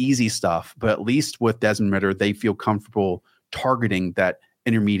going to be the easy stuff, but at least with Desmond Ridder, they feel comfortable targeting that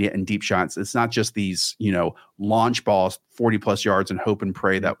intermediate and deep shots. It's not just these, launch balls, 40 plus yards, and hope and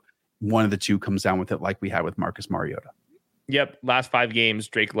pray that one of the two comes down with it, like we had with Marcus Mariota. Yep. Last 5 games,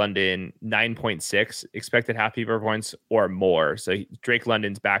 Drake London, 9.6 expected half PPR points or more. So Drake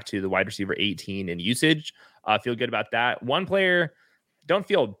London's back to the wide receiver 18 in usage. Feel good about that. One player don't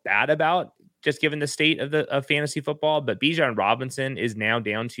feel bad about, just given the state of fantasy football, but Bijan Robinson is now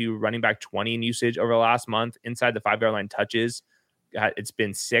down to running back 20 in usage over the last month. Inside the 5-yard line touches, it's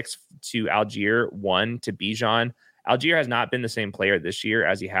been 6 to Algier, 1 to Bijan. Algier has not been the same player this year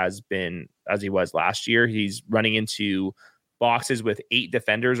as he was last year. He's running into boxes with 8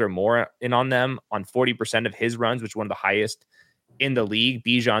 defenders or more in on them on 40% of his runs, which is one of the highest in the league.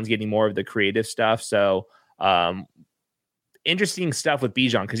 Bijan's getting more of the creative stuff. So interesting stuff with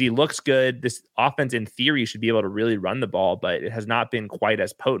Bijan, because he looks good. This offense in theory should be able to really run the ball, but it has not been quite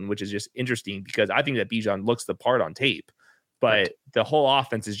as potent, which is just interesting, because I think that Bijan looks the part on tape, but the whole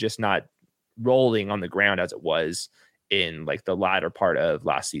offense is just not rolling on the ground as it was in like the latter part of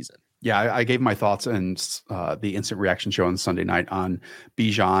last season. Yeah, I gave my thoughts and the instant reaction show on Sunday night on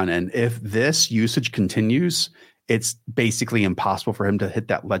Bijan. And if this usage continues, it's basically impossible for him to hit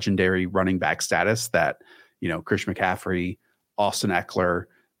that legendary running back status that, Christian McCaffrey, Austin Eckler,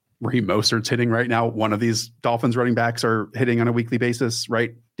 Raheem Mostert's hitting right now. One of these Dolphins running backs are hitting on a weekly basis,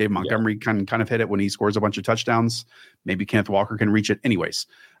 right? Dave Montgomery can kind of hit it when he scores a bunch of touchdowns. Maybe Kenneth Walker can reach it. Anyways,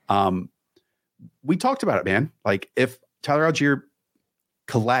 we talked about it, man. Like, if Tyler Algier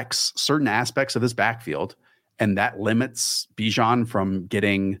collects certain aspects of this backfield, and that limits Bijan from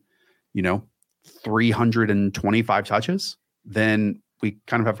getting, 325 touches, then we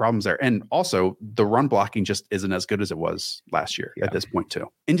kind of have problems there. And also, the run blocking just isn't as good as it was last year at this point too.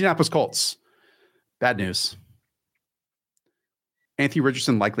 Indianapolis Colts, bad news. Anthony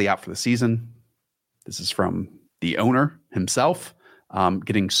Richardson likely out for the season. This is from the owner himself,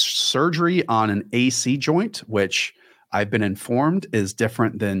 getting surgery on an AC joint, which I've been informed is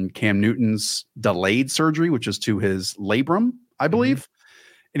different than Cam Newton's delayed surgery, which is to his labrum, I believe. Mm-hmm.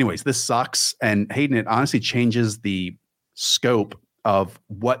 Anyways, this sucks. And Hayden, it honestly changes the scope of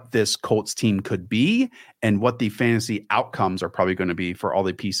what this Colts team could be and what the fantasy outcomes are probably going to be for all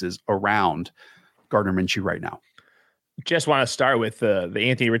the pieces around Gardner Minshew right now. Just want to start with the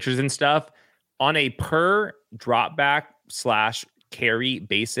Anthony Richardson stuff. On a per drop back / carry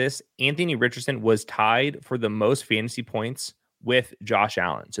basis, Anthony Richardson was tied for the most fantasy points with Josh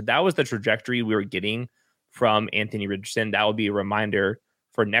Allen. So that was the trajectory we were getting from Anthony Richardson. That will be a reminder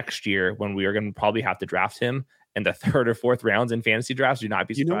for next year when we are going to probably have to draft him in the 3rd or 4th rounds in fantasy drafts. Do not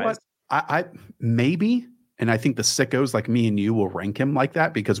be surprised. You know what? I maybe, and I think the sickos like me and you will rank him like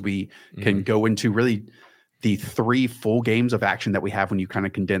that, because we can go into really the 3 full games of action that we have when you kind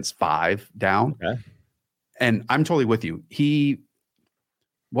of condense 5 down. Okay. And I'm totally with you.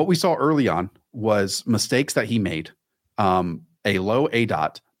 What we saw early on was mistakes that he made, a low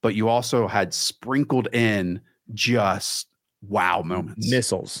ADOT, but you also had sprinkled in just wow moments.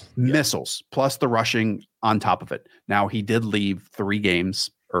 Missiles, plus the rushing on top of it. Now, he did leave 3 games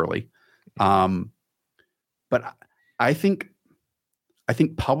early. But I think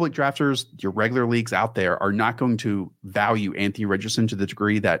public drafters, your regular leagues out there, are not going to value Anthony Richardson to the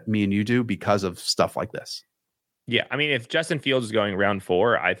degree that me and you do because of stuff like this. Yeah, I mean, if Justin Fields is going round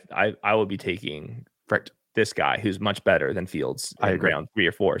 4, I will be taking this guy who's much better than Fields in round 3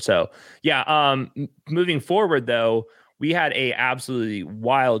 or 4. So yeah, moving forward though, we had a absolutely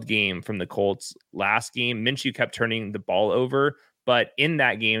wild game from the Colts last game. Minshew kept turning the ball over, but in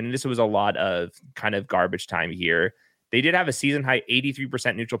that game, and this was a lot of kind of garbage time here, they did have a season high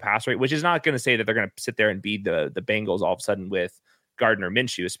 83% neutral pass rate, which is not going to say that they're going to sit there and beat the Bengals all of a sudden with Gardner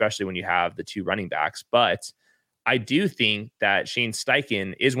Minshew, especially when you have the 2 running backs. But I do think that Shane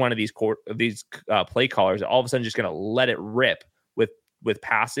Steichen is one of these play callers that all of a sudden just going to let it rip with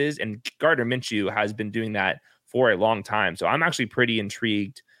passes, and Gardner Minshew has been doing that for a long time. So I'm actually pretty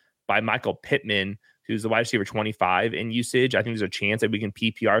intrigued by Michael Pittman, who's the wide receiver 25 in usage. I think there's a chance that we can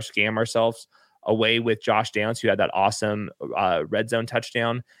PPR scam ourselves away with Josh Downs, who had that awesome red zone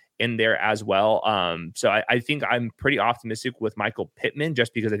touchdown in there as well. So I think I'm pretty optimistic with Michael Pittman,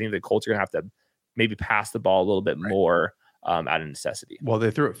 just because I think the Colts are going to have to maybe pass the ball a little bit more out of necessity. Well, they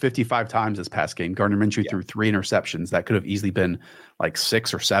threw it 55 times this past game. Gardner Minshew threw 3 interceptions. That could have easily been like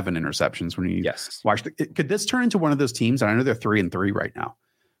 6 or 7 interceptions when you watched it. Could this turn into one of those teams? And I know they're 3-3 right now,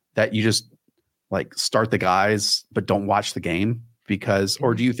 that you just like start the guys, but don't watch the game because,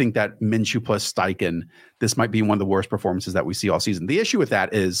 or do you think that Minshew plus Steichen, this might be one of the worst performances that we see all season? The issue with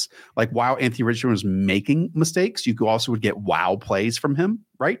that is, like, while Anthony Richardson was making mistakes, you also would get wow plays from him,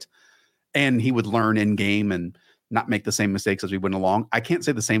 right? And he would learn in game and not make the same mistakes as we went along. I can't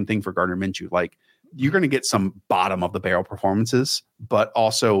say the same thing for Gardner Minshew. Like, you're going to get some bottom of the barrel performances, but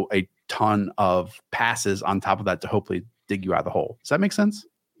also a ton of passes on top of that to hopefully dig you out of the hole. Does that make sense?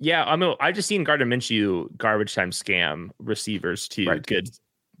 Yeah, I've just seen Gardner Minshew garbage time scam receivers to good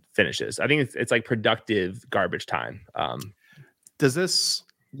finishes. I think it's like productive garbage time. Does this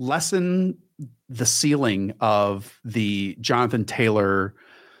lessen the ceiling of the Jonathan Taylor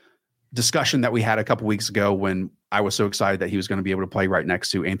discussion that we had a couple weeks ago when I was so excited that he was going to be able to play right next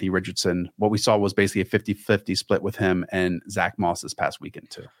to Anthony Richardson? What we saw was basically a 50-50 split with him and Zach Moss this past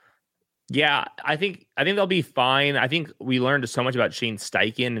weekend too. Yeah, I think they'll be fine. I think we learned so much about Shane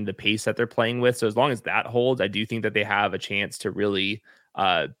Steichen and the pace that they're playing with. So as long as that holds, I do think that they have a chance to really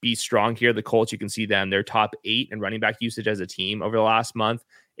be strong here. The Colts, you can see them, they're top 8 in running back usage as a team over the last month.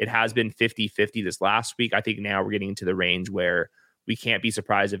 It has been 50-50 this last week. I think now we're getting into the range where we can't be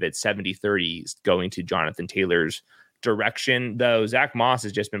surprised if it's 70-30 going to Jonathan Taylor's direction, though Zach Moss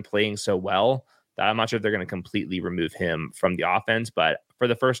has just been playing so well that I'm not sure if they're going to completely remove him from the offense. But for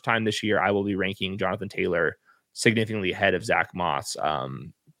the first time this year, I will be ranking Jonathan Taylor significantly ahead of Zach Moss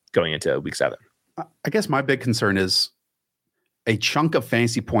going into week 7. I guess my big concern is a chunk of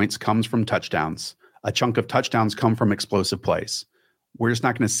fantasy points comes from touchdowns. A chunk of touchdowns come from explosive plays. We're just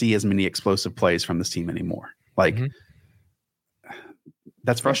not going to see as many explosive plays from this team anymore. Like,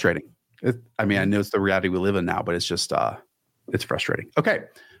 that's frustrating. I mean, I know it's the reality we live in now, but it's just, it's frustrating. Okay.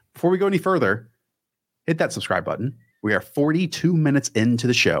 Before we go any further, hit that subscribe button. We are 42 minutes into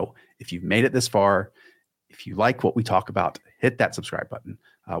the show. If you've made it this far, if you like what we talk about, hit that subscribe button.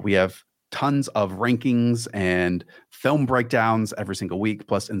 We have tons of rankings and film breakdowns every single week,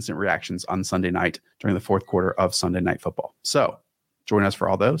 plus instant reactions on Sunday night during the fourth quarter of Sunday Night Football. So join us for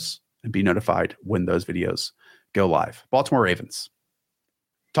all those and be notified when those videos go live. Baltimore Ravens.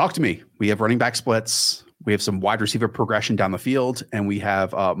 Talk to me. We have running back splits. We have some wide receiver progression down the field, and we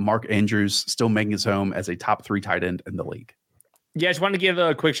have Mark Andrews still making his home as a top 3 tight end in the league. Yeah, I just wanted to give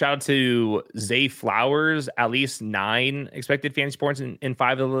a quick shout out to Zay Flowers, at least 9 expected fantasy points in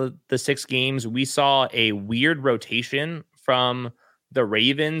 5 of the 6 games. We saw a weird rotation from the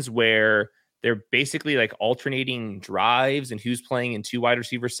Ravens where they're basically like alternating drives and who's playing in 2 wide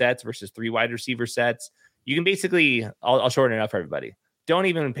receiver sets versus 3 wide receiver sets. You can basically, I'll shorten it up for everybody. Don't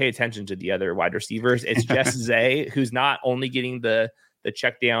even pay attention to the other wide receivers. It's just Zay, who's not only getting the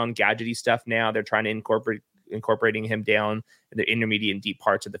check down gadgety stuff now. They're trying to incorporating him down in the intermediate and deep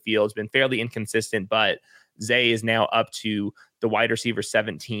parts of the field. It's been fairly inconsistent, but Zay is now up to the wide receiver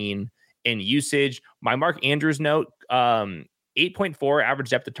 17 in usage. My Mark Andrews note, 8.4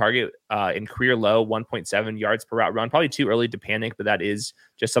 average depth of target in career low, 1.7 yards per route run. Probably too early to panic, but that is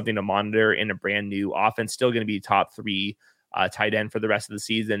just something to monitor in a brand new offense. Still going to be top 3 tight end for the rest of the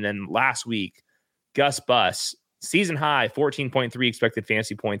season. And then last week, Gus Bus, season high, 14.3 expected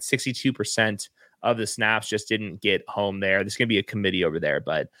fantasy points, 62% of the snaps just didn't get home there. There's going to be a committee over there,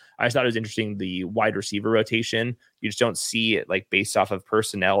 but I just thought it was interesting, the wide receiver rotation. You just don't see it like based off of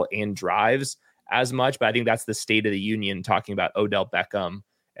personnel and drives as much, but I think that's the state of the union talking about Odell Beckham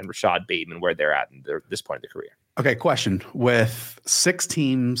and Rashad Bateman where they're at in this point of their career. Okay, question. With 6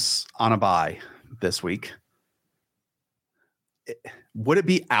 teams on a bye this week, would it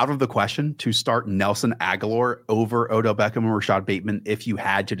be out of the question to start Nelson Aguilar over Odell Beckham and Rashad Bateman if you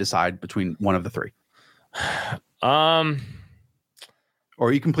had to decide between one of the 3?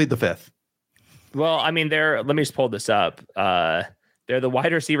 Or you complete the 5th? Well, I mean, let me just pull this up. They're the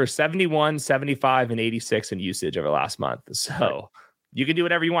wide receiver 71, 75, and 86 in usage over the last month. So you can do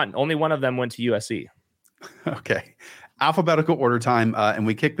whatever you want. Only one of them went to USC. Okay. Alphabetical order time. And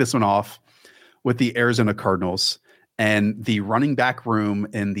we kick this one off with the Arizona Cardinals and the running back room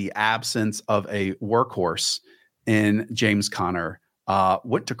in the absence of a workhorse in James Conner.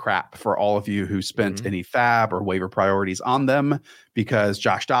 Went to crap for all of you who spent any fab or waiver priorities on them, because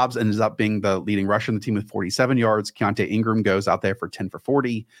Josh Dobbs ended up being the leading rusher in the team with 47 yards. Keontae Ingram goes out there for 10 for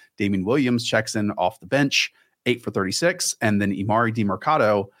 40. Damian Williams checks in off the bench, 8 for 36. And then Emari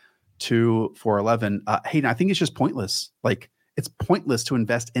DeMarcado, 2 for 11. Hayden, I think it's just pointless. Like, it's pointless to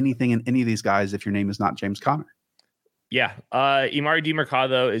invest anything in any of these guys if your name is not James Conner. Yeah. Emari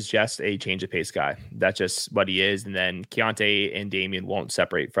DeMarcado is just a change of pace guy. That's just what he is. And then Keontae and Damian won't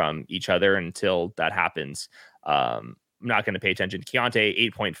separate from each other until that happens. I'm not going to pay attention.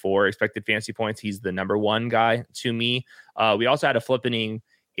 Keontae, 8.4 expected fantasy points. He's the number 1 guy to me. We also had a flippening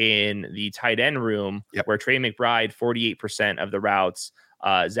in the tight end room where Trey McBride, 48% of the routes.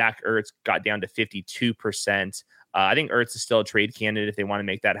 Zach Ertz got down to 52%. I think Ertz is still a trade candidate if they want to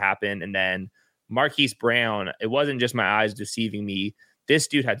make that happen. And then Marquise Brown, it wasn't just my eyes deceiving me. This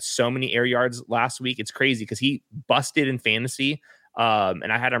dude had so many air yards last week. It's crazy because he busted in fantasy,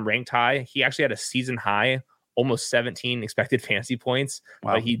 and I had him ranked high. He actually had a season high, almost 17 expected fantasy points,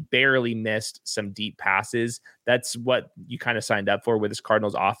 but he barely missed some deep passes. That's what you kind of signed up for with this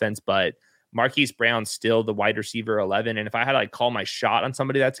Cardinals offense. But Marquise Brown's still the wide receiver 11. And if I had to like call my shot on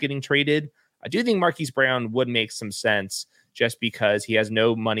somebody that's getting traded, I do think Marquise Brown would make some sense just because he has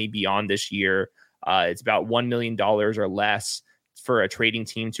no money beyond this year. It's about $1 million or less for a trading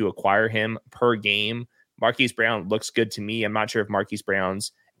team to acquire him per game. Marquise Brown looks good to me. I'm not sure if Marquise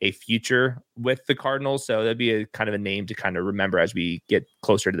Brown's a future with the Cardinals, so that'd be a kind of a name to kind of remember as we get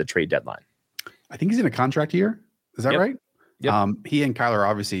closer to the trade deadline. I think he's in a contract year. Is that right? Yep. He and Kyler are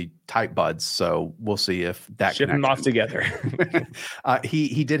obviously tight buds, so we'll see if that ship them off together.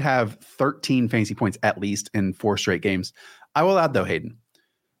 He did have 13 fantasy points at least in 4 straight games. I will add though, Hayden,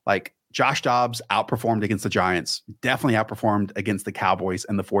 like Josh Dobbs outperformed against the Giants, definitely outperformed against the Cowboys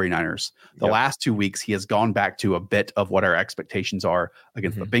and the 49ers. The last 2 weeks, he has gone back to a bit of what our expectations are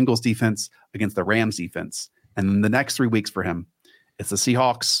against the Bengals defense, against the Rams defense. And then the next 3 weeks for him, it's the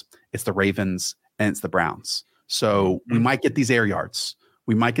Seahawks, it's the Ravens, and it's the Browns. So we might get these air yards.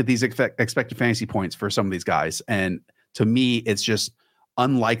 We might get these expected fantasy points for some of these guys. And to me, it's just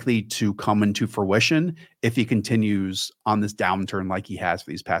unlikely to come into fruition if he continues on this downturn like he has for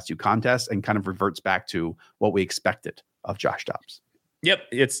these past 2 contests and kind of reverts back to what we expected of Josh Dobbs. Yep,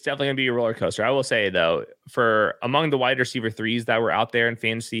 it's definitely going to be a roller coaster. I will say, though, for among the wide receiver 3s that were out there in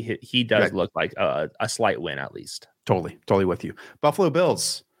fantasy, he does look like a slight win at least. Totally with you. Buffalo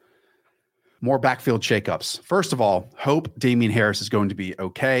Bills, more backfield shakeups. First of all, hope Damian Harris is going to be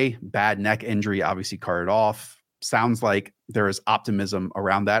okay. Bad neck injury, obviously carted off. Sounds like there is optimism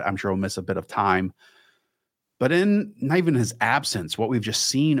around that. I'm sure he'll miss a bit of time. But in not even his absence, what we've just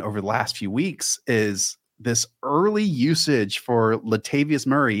seen over the last few weeks is this early usage for Latavius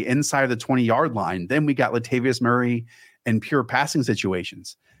Murray inside of the 20-yard line. Then we got Latavius Murray in pure passing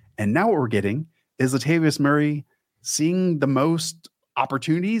situations. And now what we're getting is Latavius Murray seeing the most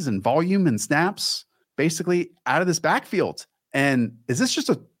opportunities and volume and snaps basically out of this backfield. And is this just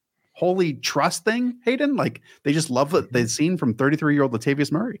a holy trust thing, Hayden? Like they just love what they've seen from 33-year-old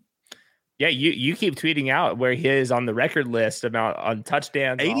Latavius Murray. Yeah, you keep tweeting out where he is on the record list about on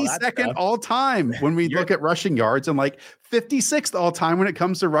touchdowns. 82nd all time when we look at rushing yards, and like 56th all time when it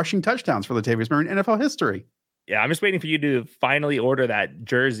comes to rushing touchdowns for Latavius Murray in NFL history. Yeah, I'm just waiting for you to finally order that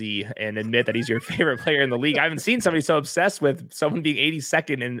jersey and admit that he's your favorite player in the league. I haven't seen somebody so obsessed with someone being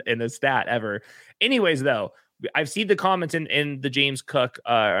 82nd in a stat ever. Anyways, though, I've seen the comments in the James Cook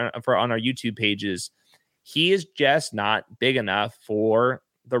on our YouTube pages. He is just not big enough for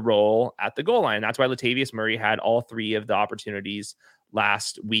the role at the goal line. That's why Latavius Murray had all 3 of the opportunities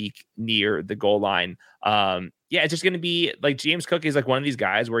last week near the goal line. Yeah, it's just going to be like James Cook is like one of these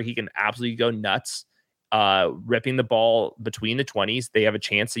guys where he can absolutely go nuts, ripping the ball between the 20s. They have a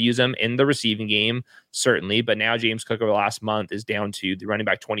chance to use him in the receiving game, certainly. But now James Cook over the last month is down to the running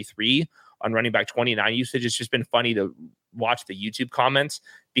back 23 on running back 29 usage. It's just been funny to watch the YouTube comments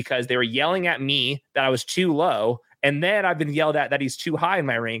because they were yelling at me that I was too low. And then I've been yelled at that he's too high in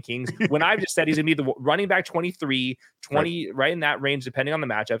my rankings when I've just said he's going to be the running back 23, 20, right in that range, depending on the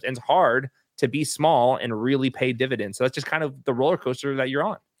matchups. And it's hard to be small and really pay dividends. So that's just kind of the roller coaster that you're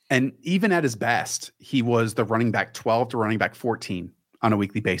on. And even at his best, he was the running back 12 to running back 14 on a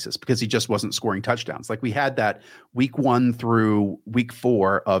weekly basis because he just wasn't scoring touchdowns. Like we had that week 1 through week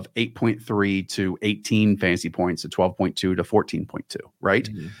 4 of 8.3 to 18 fantasy points to 12.2 to 14.2, right?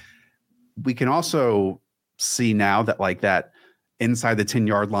 Mm-hmm. We can also see now that like that inside the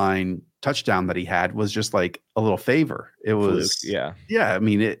 10-yard line touchdown that he had was just like a little favor. It was, yeah. I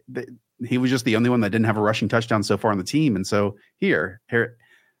mean, he was just the only one that didn't have a rushing touchdown so far on the team. And so here,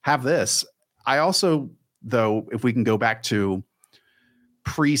 have this. I also, though, if we can go back to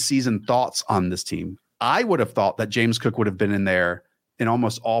preseason thoughts on this team, I would have thought that James Cook would have been in there in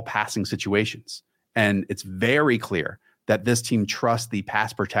almost all passing situations. And it's very clear that this team trusts the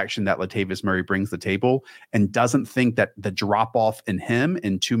pass protection that Latavius Murray brings to the table and doesn't think that the drop off in him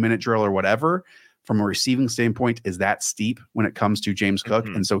in 2-minute drill or whatever from a receiving standpoint is that steep when it comes to James Cook.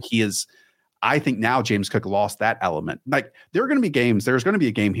 Mm-hmm. And so I think now James Cook lost that element. Like there are going to be games, there's going to be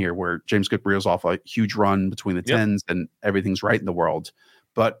a game here where James Cook reels off a huge run between the tens and everything's right in the world.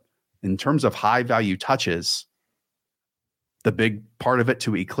 But in terms of high value touches, the big part of it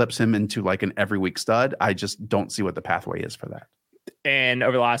to eclipse him into like an every week stud, I just don't see what the pathway is for that. And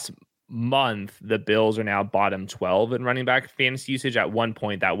over the last month, the Bills are now bottom 12 in running back fantasy usage. At one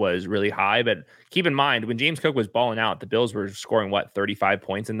point that was really high, but keep in mind when James Cook was balling out, the Bills were scoring 35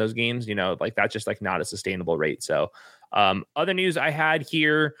 points in those games, like that's just like not a sustainable rate. So other news I had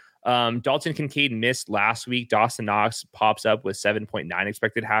here, Dalton Kincaid missed last week. Dawson Knox pops up with 7.9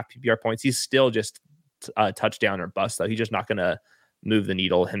 expected half PPR points. He's still just a touchdown or bust though. He's just not going to move the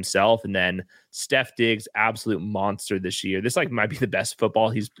needle himself. And then Steph Diggs, absolute monster this year. This might be the best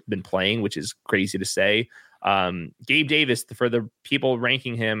football he's been playing, which is crazy to say. Gabe Davis, for the people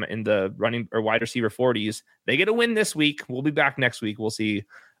ranking him in the running or wide receiver 40s, they get a win this week. We'll be back next week. We'll see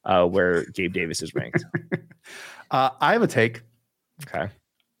where Gabe Davis is ranked. I have a take. Okay.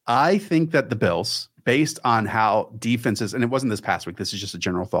 I think that the Bills, based on how defenses, and it wasn't this past week, this is just a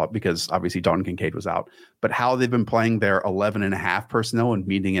general thought because obviously Dalton Kincaid was out, but how they've been playing their 11.5 personnel and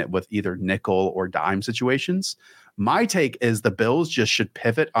meeting it with either nickel or dime situations. My take is the Bills just should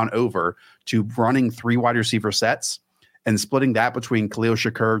pivot on over to running 3 wide receiver sets and splitting that between Khalil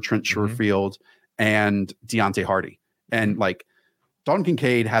Shakur, Trent Sherfield, and Deontay Hardy. And like Dalton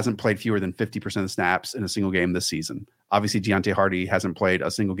Kincaid hasn't played fewer than 50% of the snaps in a single game this season. Obviously, Deontay Hardy hasn't played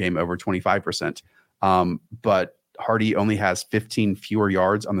a single game over 25%. But Hardy only has 15 fewer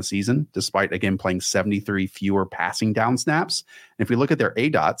yards on the season, despite, again, playing 73 fewer passing down snaps. And if we look at their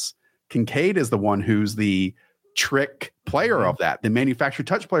ADOTs, Kincaid is the one who's the trick player of that, the manufactured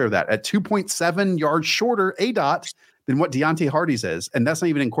touch player of that, at 2.7 yards shorter ADOT than what Deontay Hardy's is. And that's not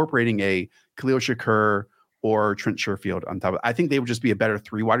even incorporating a Khalil Shakur or Trent Sherfield on top of it. I think they would just be a better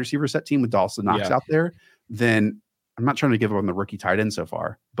 3 wide receiver set team with Dawson Knox out there than, I'm not trying to give up on the rookie tight end so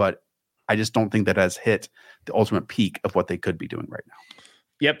far, but I just don't think that has hit the ultimate peak of what they could be doing right now.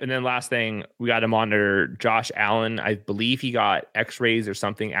 Yep. And then last thing, we got to monitor Josh Allen. I believe he got x-rays or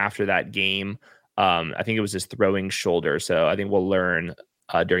something after that game. I think it was his throwing shoulder. So I think we'll learn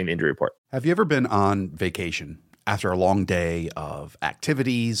during the injury report. Have you ever been on vacation after a long day of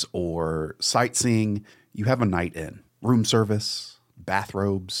activities or sightseeing? You have a night in, room service,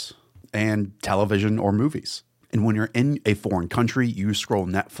 bathrobes, and television or movies. And when you're in a foreign country, you scroll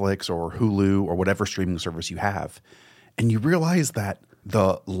Netflix or Hulu or whatever streaming service you have, and you realize that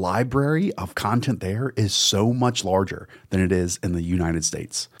the library of content there is so much larger than it is in the United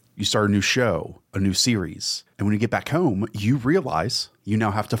States. You start a new show, a new series, and when you get back home, you realize you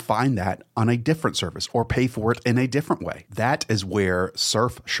now have to find that on a different service or pay for it in a different way. That is where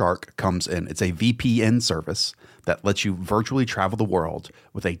Surfshark comes in. It's a VPN service that lets you virtually travel the world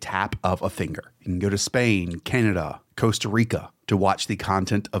with a tap of a finger. You can go to Spain, Canada, Costa Rica to watch the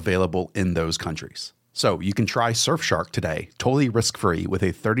content available in those countries. So you can try Surfshark today, totally risk-free with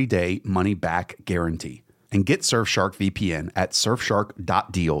a 30-day money-back guarantee. And get Surfshark VPN at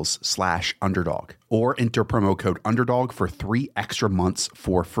surfshark.deals/underdog or enter promo code underdog for 3 extra months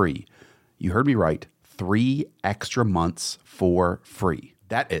for free. You heard me right, 3 extra months for free.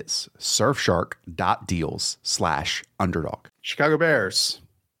 That is surfshark.deals/underdog. Chicago Bears.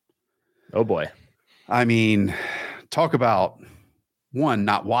 Oh boy. I mean, talk about 1,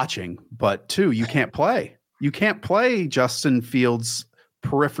 not watching, but 2, you can't play. You can't play Justin Fields'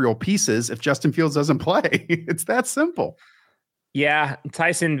 peripheral pieces if Justin Fields doesn't play. It's that simple. Yeah,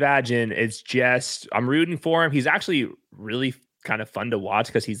 Tyson Bagent, it's just, I'm rooting for him. He's actually really kind of fun to watch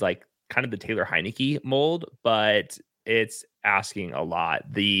because he's like kind of the Taylor Heineke mold, but it's asking a lot.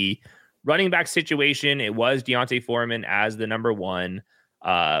 The running back situation, it was Deontay Foreman as the number one,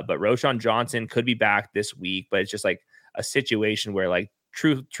 but Roschon Johnson could be back this week, but it's just like a situation where like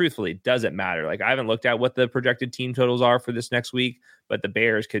truthfully doesn't matter. Like I haven't looked at what the projected team totals are for this next week, but the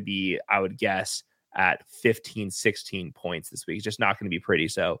Bears could be, I would guess, at 15, 16 points this week. It's just not going to be pretty.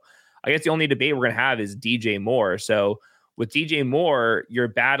 So I guess the only debate we're going to have is DJ Moore. So with DJ Moore, you're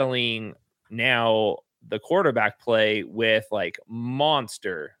battling now the quarterback play with like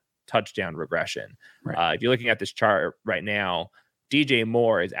monster touchdown regression. Right. If you're looking at this chart right now, DJ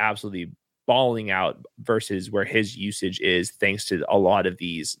Moore is absolutely balling out versus where his usage is thanks to a lot of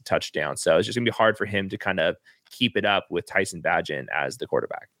these touchdowns. So it's just going to be hard for him to kind of keep it up with Tyson Bagent as the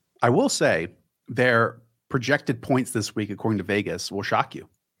quarterback. I will say their projected points this week, according to Vegas, will shock you.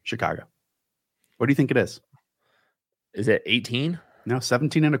 Chicago. What do you think it is? Is it 18? No,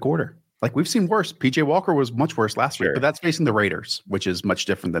 17.25. Like we've seen worse. PJ Walker was much worse last week, but that's facing the Raiders, which is much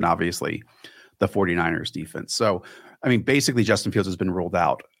different than obviously the 49ers defense. So, I mean, basically Justin Fields has been ruled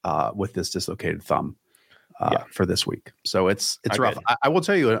out with this dislocated thumb for this week. So it's rough. I will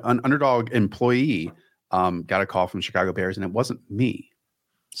tell you, an underdog employee got a call from the Chicago Bears, and it wasn't me.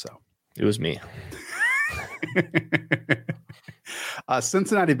 So it was me.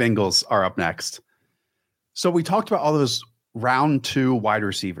 Cincinnati Bengals are up next. So we talked about all those round 2 wide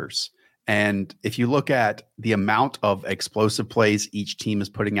receivers. And if you look at the amount of explosive plays each team is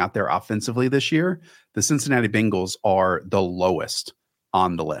putting out there offensively this year, the Cincinnati Bengals are the lowest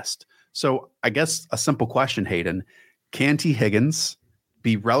on the list. So I guess a simple question, Hayden, can T. Higgins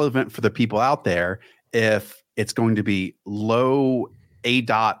be relevant for the people out there if it's going to be low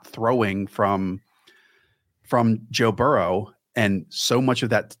A-dot throwing from Joe Burrow and so much of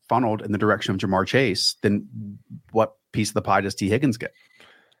that funneled in the direction of Jamar Chase? Then what piece of the pie does T. Higgins get?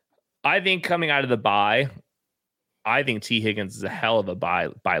 I think coming out of the bye, I think T. Higgins is a hell of a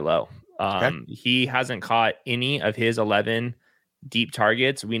buy low. He hasn't caught any of his 11 deep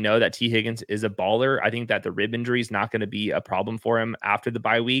targets. We know that T. Higgins is a baller. I think that the rib injury is not going to be a problem for him after the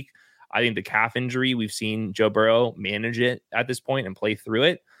bye week. I think the calf injury, we've seen Joe Burrow manage it at this point and play through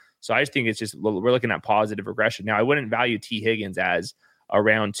it. So I just think it's just, we're looking at positive regression. Now, I wouldn't value T. Higgins as a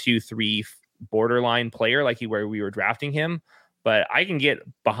round 2-3 borderline player like where we were drafting him, but I can get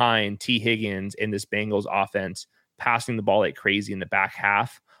behind T. Higgins in this Bengals offense, passing the ball like crazy in the back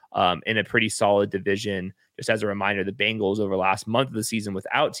half in a pretty solid division. Just as a reminder, the Bengals over the last month of the season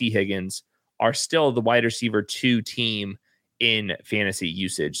without T. Higgins are still the wide receiver 2 team in fantasy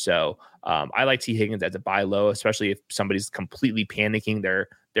usage. So I like T. Higgins as a buy low, especially if somebody's completely panicking. They're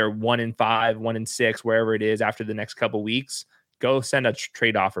 1-5, 1-6, wherever it is after the next couple weeks. Go send a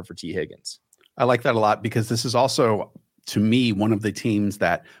trade offer for T. Higgins. I like that a lot because this is also, to me, one of the teams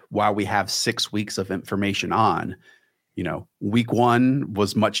that while we have 6 weeks of information on, week 1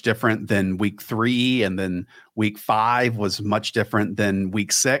 was much different than week 3. And then week 5 was much different than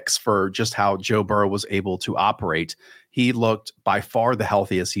week 6 for just how Joe Burrow was able to operate. He looked by far the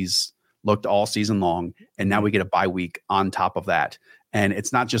healthiest he's looked all season long. And now we get a bye week on top of that. And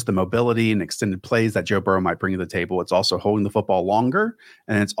it's not just the mobility and extended plays that Joe Burrow might bring to the table. It's also holding the football longer,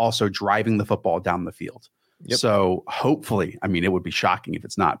 and it's also driving the football down the field. Yep. So hopefully, I mean, it would be shocking if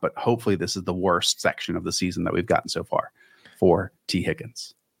it's not, but hopefully this is the worst section of the season that we've gotten so far for T.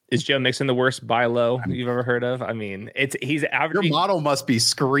 Higgins. Is Joe Mixon the worst buy low you've ever heard of? I mean, he's averaging. Your model must be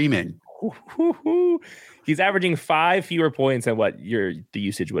screaming. He's averaging 5 fewer points than what the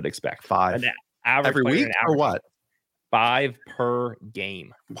usage would expect. 5 every week or what? 5 per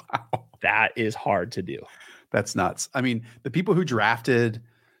game. Wow. That is hard to do. That's nuts. I mean, the people who drafted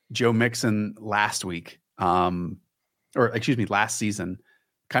Joe Mixon last season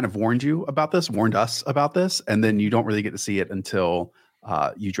kind of warned us about this. And then you don't really get to see it until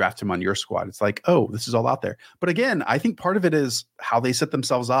you draft him on your squad. It's like, oh, this is all out there. But again, I think part of it is how they set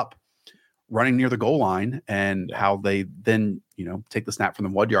themselves up running near the goal line and how they then, take the snap from the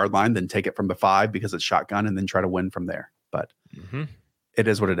 1 yard line, then take it from the 5 because it's shotgun and then try to win from there. But it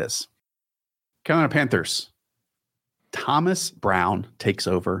is what it is. Carolina Panthers. Thomas Brown takes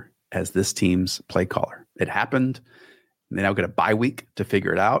over as this team's play caller. It happened. They now get a bye week to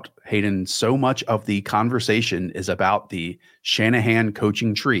figure it out. Hayden, so much of the conversation is about the Shanahan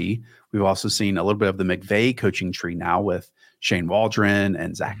coaching tree. We've also seen a little bit of the McVay coaching tree now with Shane Waldron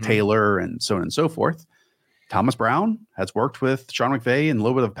and Zach Taylor and so on and so forth. Thomas Brown has worked with Sean McVay in a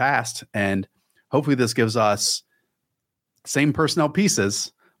little bit of past, and hopefully this gives us same personnel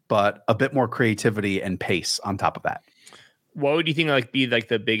pieces, but a bit more creativity and pace on top of that. What would you think like be like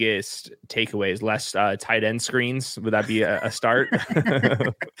the biggest takeaways? Less tight end screens? Would that be a start?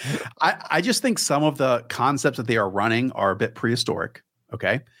 I just think some of the concepts that they are running are a bit prehistoric.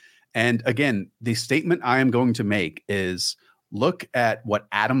 Okay. And again, the statement I am going to make is look at what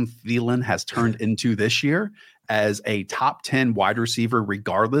Adam Thielen has turned into this year as a top 10 wide receiver,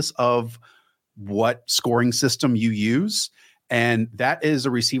 regardless of what scoring system you use. And that is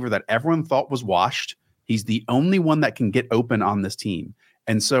a receiver that everyone thought was washed. He's the only one that can get open on this team.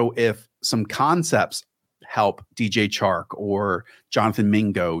 And so if some concepts help DJ Chark or Jonathan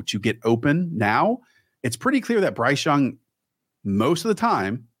Mingo to get open now, it's pretty clear that Bryce Young, most of the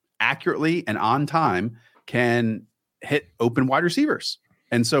time, accurately and on time, can hit open wide receivers.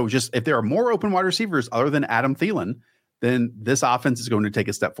 And so just if there are more open wide receivers other than Adam Thielen, then this offense is going to take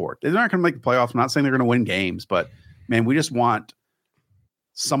a step forward. They're not going to make the playoffs. I'm not saying they're going to win games, but man, we just want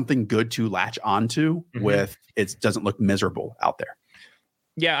something good to latch onto with it doesn't look miserable out there.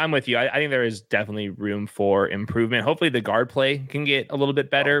 Yeah, I'm with you. I think there is definitely room for improvement. Hopefully the guard play can get a little bit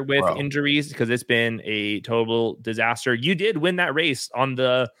better with injuries because it's been a total disaster. You did win that race on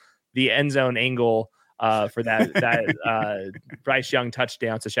the end zone angle for that Bryce Young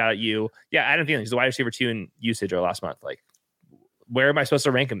touchdown. So shout out you. Yeah, Adam Thielen, he's the wide receiver 2 in usage over last month. Like, where am I supposed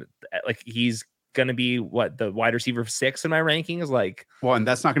to rank him? Like, he's going to be the wide receiver 6 in my rankings. Like, well, and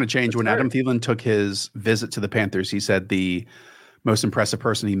that's not going to change. When Adam Thielen took his visit to the Panthers, he said the most impressive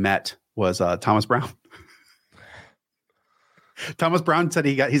person he met was Thomas Brown. Thomas Brown said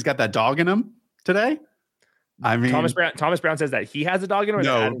he's got that dog in him today. I mean, Thomas Brown says that he has a dog in him.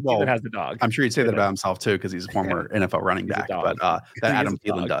 No, Thielen has the dog. I'm sure he'd say that about himself too, because he's a former NFL running back. But that Adam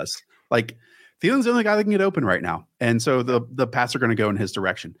Thielen does. Like, Thielen's the only guy that can get open right now. And so the pass are going to go in his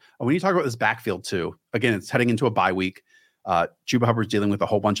direction. When you talk about this backfield too, again, it's heading into a bye week. Chuba Hubbard's dealing with a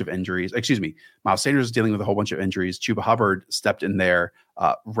whole bunch of injuries. Miles Sanders is dealing with a whole bunch of injuries. Chuba Hubbard stepped in there,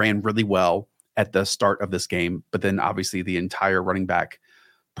 ran really well at the start of this game. But then obviously the entire running back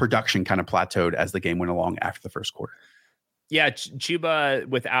production kind of plateaued as the game went along after the first quarter. Yeah, Chuba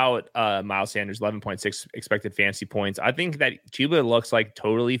without Miles Sanders, 11.6 expected fantasy points. I think that Chuba looks like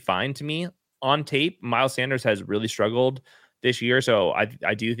totally fine to me on tape. Miles Sanders has really struggled this year, so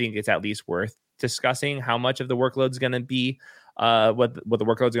I do think it's at least worth discussing how much of the workload is going to be, what the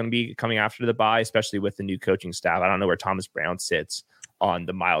workload is going to be coming after the bye, especially with the new coaching staff. I don't know where Thomas Brown sits on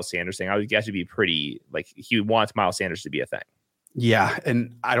the Miles Sanders thing. I would guess it'd be pretty, like, he wants Miles Sanders to be a thing. Yeah,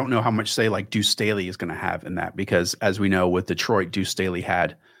 and I don't know how much say like Deuce Staley is going to have in that, because as we know with Detroit, Deuce Staley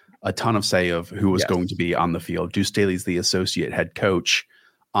had a ton of say of who was going to be on the field. Deuce Staley's the associate head coach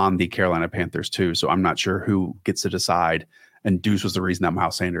on the Carolina Panthers too, so I'm not sure who gets to decide. And Deuce was the reason that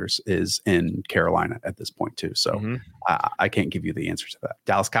Miles Sanders is in Carolina at this point too. So I can't give you the answer to that.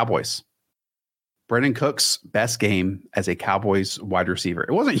 Dallas Cowboys. Brandon Cooks' best game as a Cowboys wide receiver.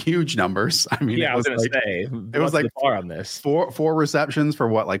 It wasn't huge numbers. I mean, yeah, I was going to say, it was like far on this. Four receptions for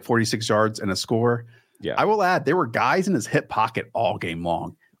like 46 yards and a score. Yeah, I will add there were guys in his hip pocket all game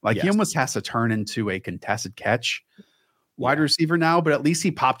long. Like he almost has to turn into a contested catch wide receiver now, but at least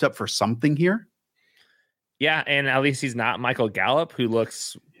he popped up for something here. Yeah, and at least he's not Michael Gallup, who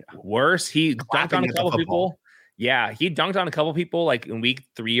looks worse. He dunked on a couple people. Yeah, he dunked on a couple people like in week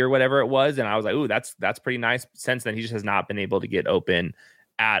 3 or whatever it was, and I was like, "Ooh, that's pretty nice." Since then, he just has not been able to get open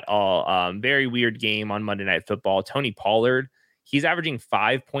at all. Very weird game on Monday Night Football. Tony Pollard, he's averaging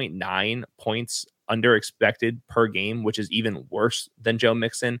 5.9 points under expected per game, which is even worse than Joe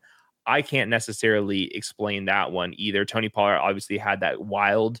Mixon. I can't necessarily explain that one either. Tony Pollard obviously had that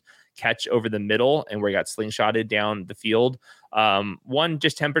wild catch over the middle and where he got slingshotted down the field. One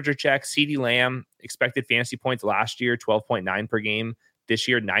just temperature check. CeeDee Lamb expected fantasy points last year 12.9 per game. This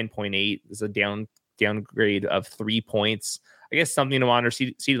year 9.8 is a downgrade of 3 points. I guess something to monitor.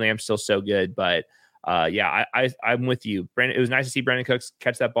 CeeDee Lamb's still so good, but I'm with you, Brandon. It was nice to see Brandon Cooks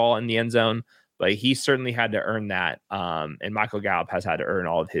catch that ball in the end zone, but he certainly had to earn that. And Michael Gallup has had to earn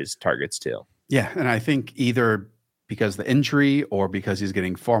all of his targets too. Yeah, and I think either because the injury or because he's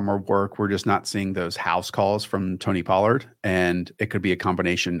getting far more work, we're just not seeing those house calls from Tony Pollard. And it could be a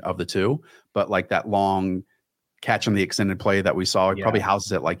combination of the two. But like that long catch on the extended play that we saw, he probably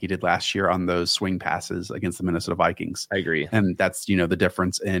houses it like he did last year on those swing passes against the Minnesota Vikings. I agree. And that's, the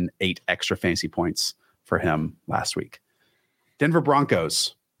difference in 8 extra fantasy points for him last week. Denver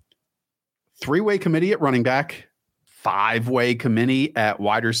Broncos, 3-way committee at running back, 5-way committee at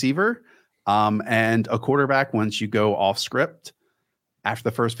wide receiver. And a quarterback, once you go off script after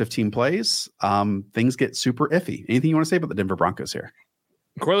the first 15 plays, things get super iffy. Anything you want to say about the Denver Broncos here?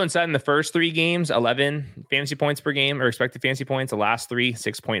 Cortland Sutton, the first 3 games, 11 fantasy points per game or expected fantasy points. The last 3,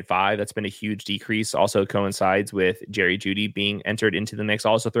 6.5. That's been a huge decrease. Also coincides with Jerry Jeudy being entered into the mix.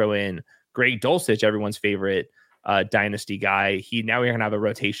 Also throw in Greg Dulcich, everyone's favorite dynasty guy. Now we're going to have a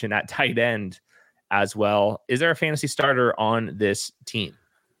rotation at tight end as well. Is there a fantasy starter on this team?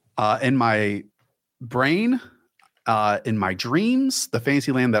 In my brain, in my dreams, the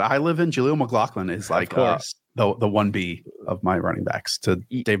fantasy land that I live in, Jaleel McLaughlin is like the 1B of my running backs to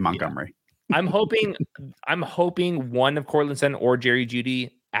Dave Montgomery. Yeah. I'm hoping one of Cortland Sutton or Jerry Jeudy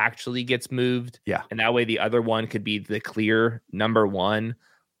actually gets moved. Yeah. And that way the other one could be the clear number 1.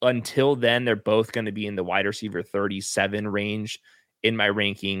 Until then, they're both going to be in the wide receiver 37 range in my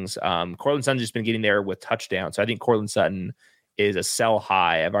rankings. Cortland Sutton's just been getting there with touchdowns. So I think Cortland Sutton is a sell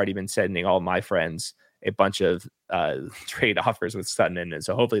high. I've already been sending all my friends a bunch of trade offers with Sutton in it.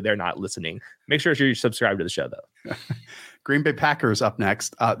 So hopefully they're not listening. Make sure you're subscribed to the show, though. Green Bay Packers up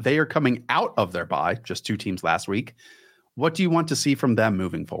next. They are coming out of their bye, just 2 teams last week. What do you want to see from them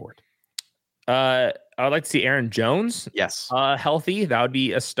moving forward? I would like to see Aaron Jones. Yes. Healthy. That would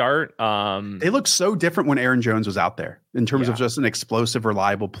be a start. They look so different when Aaron Jones was out there in terms of just an explosive,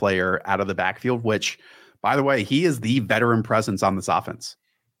 reliable player out of the backfield, which, by the way, he is the veteran presence on this offense.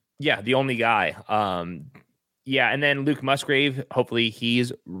 Yeah, the only guy. And then Luke Musgrave, hopefully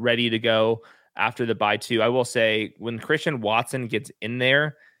he's ready to go after the bye too. I will say when Christian Watson gets in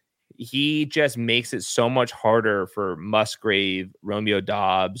there, he just makes it so much harder for Musgrave, Romeo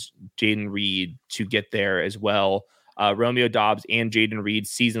Doubs, Jaden Reed to get there as well. Romeo Doubs and Jaden Reed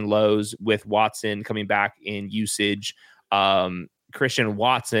season lows with Watson coming back in usage. Christian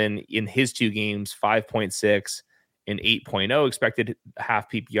Watson in his 2 games, 5.6 and 8.0 expected half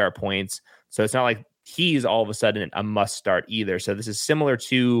PPR points. So it's not like he's all of a sudden a must start either. So this is similar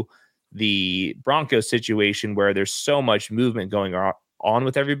to the Broncos situation where there's so much movement going on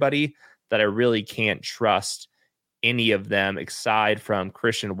with everybody that I really can't trust any of them aside from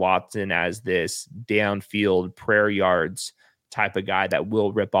Christian Watson as this downfield prayer yards type of guy that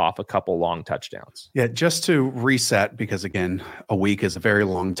will rip off a couple long touchdowns. Yeah, just to reset, because again, a week is a very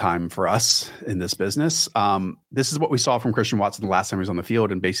long time for us in this business. This is what we saw from Christian Watson the last time he was on the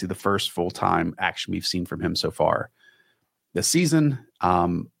field and basically the first full-time action we've seen from him so far this season.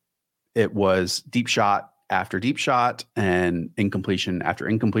 It was deep shot after deep shot and incompletion after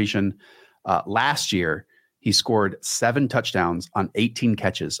incompletion. Last year, he scored 7 touchdowns on 18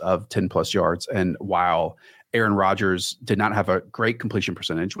 catches of 10 plus yards. And while Aaron Rodgers did not have a great completion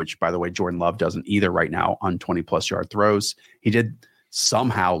percentage, which by the way, Jordan Love doesn't either right now on 20 plus yard throws, he did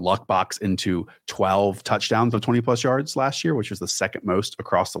somehow luck box into 12 touchdowns of 20 plus yards last year, which was the second most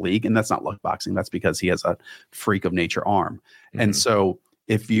across the league. And that's not luck boxing. That's because he has a freak of nature arm. Mm-hmm. And so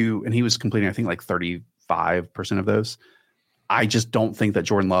and he was completing, I think like 35% of those. I just don't think that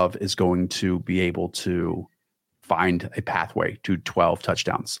Jordan Love is going to be able to find a pathway to 12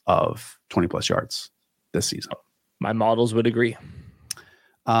 touchdowns of 20 plus yards this season. My models would agree.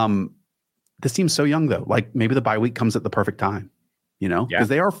 This team's so young though. Like maybe the bye week comes at the perfect time, because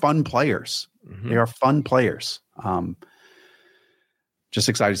they are fun players. Mm-hmm. They are fun players. Just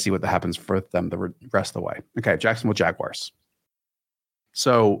excited to see what happens for them the rest of the way. Okay. Jacksonville Jaguars.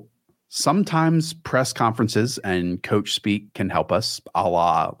 So sometimes press conferences and coach speak can help us, a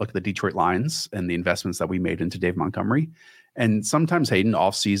la look at the Detroit Lions and the investments that we made into Dave Montgomery. And sometimes Hayden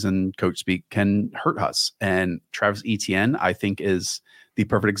off-season coach speak can hurt us. And Travis Etienne, I think, is the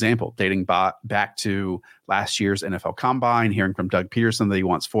perfect example, dating back to last year's NFL Combine, hearing from Doug Peterson that he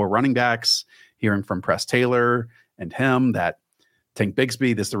wants 4 running backs, hearing from Press Taylor and him that Tank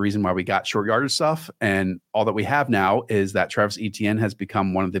Bigsby, this is the reason why we got short yardage stuff. And all that we have now is that Travis Etienne has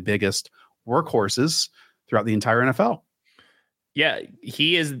become one of the biggest workhorses throughout the entire NFL. Yeah,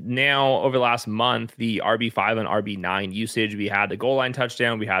 he is now over the last month, the RB5 and RB9 usage. We had a goal line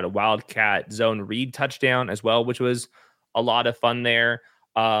touchdown. We had a Wildcat zone read touchdown as well, which was a lot of fun there.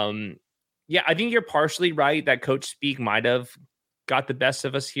 I think you're partially right that coach speak might have got the best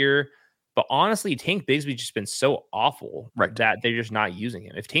of us here. But honestly, Tank Bigsby just been so awful that they're just not using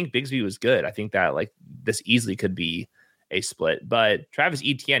him. If Tank Bigsby was good, I think that this easily could be a split. But Travis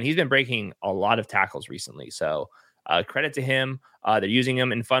Etienne, he's been breaking a lot of tackles recently. So credit to him. They're using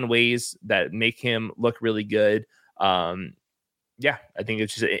him in fun ways that make him look really good. I think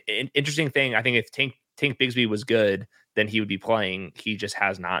it's just an interesting thing. I think if Tank Bigsby was good, then he would be playing. He just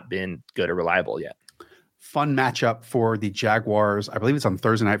has not been good or reliable yet. Fun matchup for the Jaguars. I believe it's on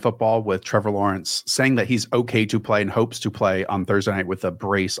Thursday Night Football with Trevor Lawrence saying that he's okay to play and hopes to play on Thursday night with a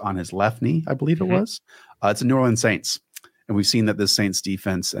brace on his left knee, I believe it was. It's the New Orleans Saints. And we've seen that this Saints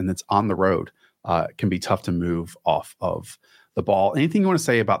defense, and it's on the road, can be tough to move off of. the ball. Anything you want to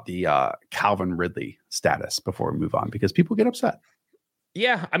say about the Calvin Ridley status before we move on? Because people get upset.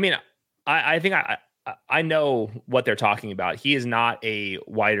 Yeah, I mean, I think I know what they're talking about. He is not a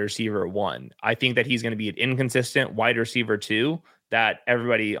wide receiver 1. I think that he's going to be an inconsistent wide receiver 2 that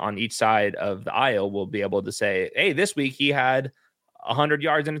everybody on each side of the aisle will be able to say, hey, this week he had 100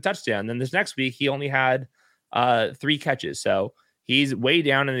 yards and a touchdown. Then this next week he only had 3 catches. So he's way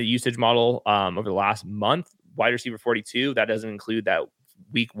down in the usage model over the last month. Wide receiver 42. That doesn't include that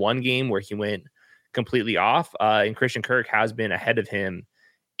week 1 game where he went completely off. And Christian Kirk has been ahead of him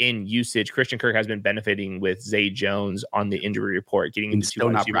in usage. Christian Kirk has been benefiting with Zay Jones on the injury report, getting into still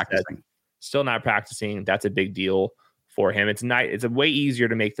not practicing. Still not practicing. That's a big deal for him. It's a way easier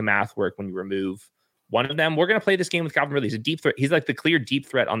to make the math work when you remove one of them. We're going to play this game with Calvin Ridley. He's a deep threat. He's like the clear deep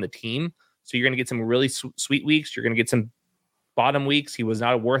threat on the team. So you're going to get some really sweet weeks. You're going to get some bottom weeks. He was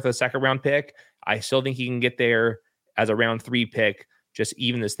not worth a second round pick. I still think he can get there as a round 3 pick, just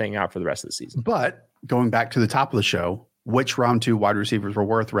even this thing out for the rest of the season. But going back to the top of the show, which round 2 wide receivers were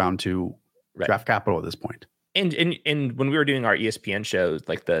worth round 2 draft capital at this point? And when we were doing our ESPN shows,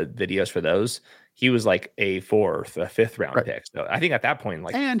 like the videos for those, he was like a 4th, a 5th round pick. So I think at that point,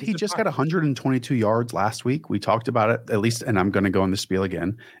 like, and he just got 122 yards last week. We talked about it at least, and I'm going to go on the spiel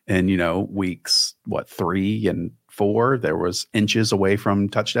again. And weeks 3 and 4, there was inches away from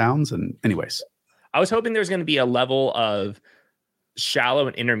touchdowns. And anyways, I was hoping there was going to be a level of shallow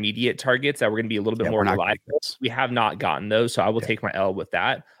and intermediate targets that were going to be a little bit more reliable. We have not gotten those, so I will take my L with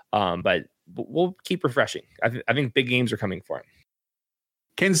that. But we'll keep refreshing. I think big games are coming for him.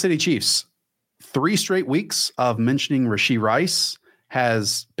 Kansas City Chiefs, 3 straight weeks of mentioning Rashee Rice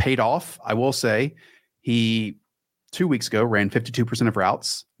has paid off. I will say he 2 weeks ago ran 52% of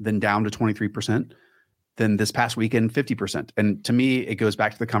routes, then down to 23%. Then this past weekend, 50%. And to me, it goes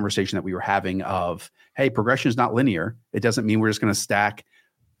back to the conversation that we were having of, hey, progression is not linear. It doesn't mean we're just going to stack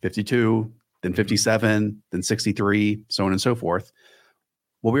 52, then 57, then 63, so on and so forth.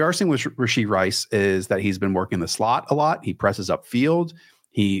 What we are seeing with Rashee Rice is that he's been working the slot a lot. He presses upfield.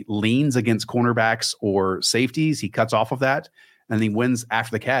 He leans against cornerbacks or safeties. He cuts off of that, and he wins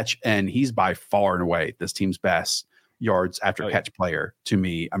after the catch. And he's by far and away this team's best yards after catch player to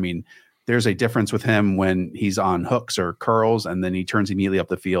me. I mean, there's a difference with him when he's on hooks or curls, and then he turns immediately up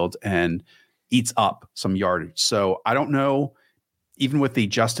the field and eats up some yardage. So I don't know, even with the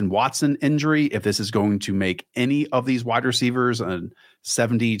Justin Watson injury, if this is going to make any of these wide receivers a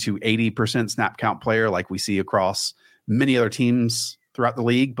 70 to 80% snap count player like we see across many other teams throughout the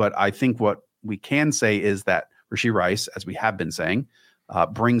league. But I think what we can say is that Rashee Rice, as we have been saying,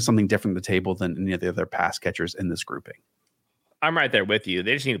 brings something different to the table than any of the other pass catchers in this grouping. I'm right there with you.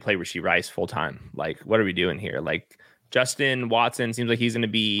 They just need to play Rashee Rice full time. Like, what are we doing here? Like, Justin Watson seems like he's going to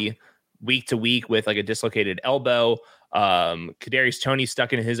be week to week with like a dislocated elbow. Kadarius Toney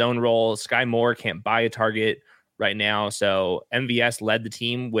stuck in his own role. Sky Moore can't buy a target right now. So MVS led the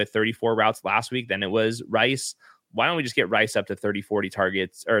team with 34 routes last week. Then it was Rice. Why don't we just get Rice up to 30, 40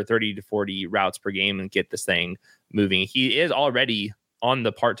 targets or 30 to 40 routes per game and get this thing moving? He is already on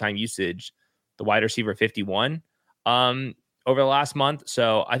the part-time usage, the wide receiver 51. Over the last month.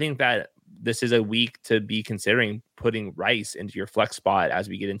 So I think that this is a week to be considering putting Rice into your flex spot as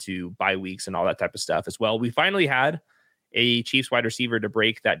we get into bye weeks and all that type of stuff as well. We finally had a Chiefs wide receiver to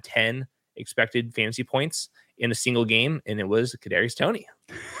break that 10 expected fantasy points in a single game, and it was Kadarius Toney,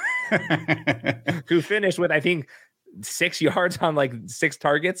 who finished with, I think, 6 yards on like 6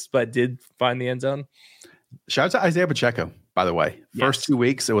 targets, but did find the end zone. Shout out to Isaiah Pacheco, by the way. First 2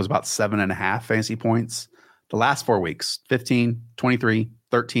 weeks, it was about 7.5 fantasy points. The last 4 weeks, 15, 23,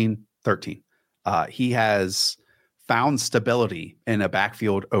 13, 13. He has found stability in a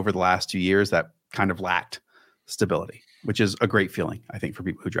backfield over the last 2 years that kind of lacked stability, which is a great feeling, I think, for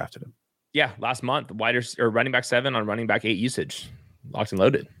people who drafted him. Yeah, last month, running back 7 on running back 8 usage, locked and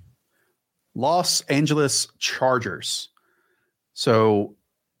loaded. Los Angeles Chargers. So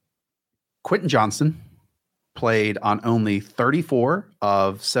Quentin Johnston played on only 34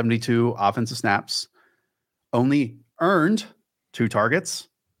 of 72 offensive snaps, only earned 2 targets,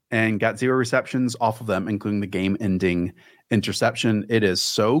 and got 0 receptions off of them, including the game-ending interception. It is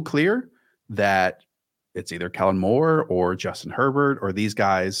so clear that it's either Kellen Moore or Justin Herbert, or these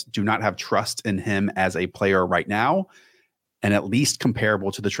guys do not have trust in him as a player right now, and at least comparable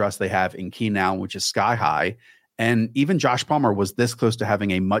to the trust they have in Keenan Allen, which is sky high. And even Josh Palmer was this close to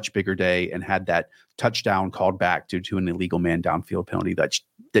having a much bigger day and had that touchdown called back due to an illegal man downfield penalty that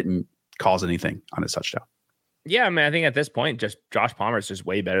didn't cause anything on his touchdown. Yeah, I mean, I think at this point, just Josh Palmer is just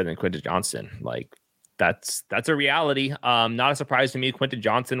way better than Quentin Johnston. Like, that's a reality. Not a surprise to me. Quentin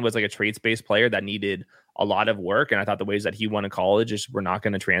Johnston was like a trade space player that needed a lot of work. And I thought the ways that he won in college just were not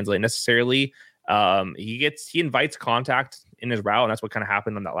going to translate necessarily. He invites contact in his route, and that's what kind of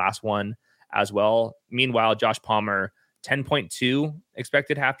happened on that last one as well. Meanwhile, Josh Palmer, 10.2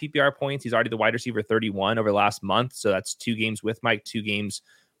 expected half PPR points. He's already the wide receiver 31 over the last month. So that's 2 games with Mike, 2 games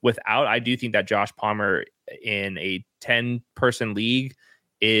without. I do think that Josh Palmer in a 10-person league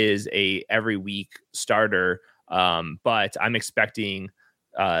is a every week starter. But I'm expecting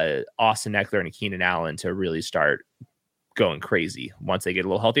Austin Eckler and Keenan Allen to really start going crazy once they get a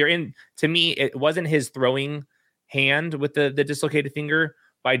little healthier. And to me, it wasn't his throwing hand with the dislocated finger,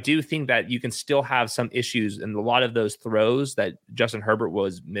 but I do think that you can still have some issues in a lot of those throws that Justin Herbert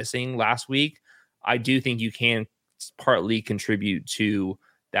was missing last week. I do think you can partly contribute to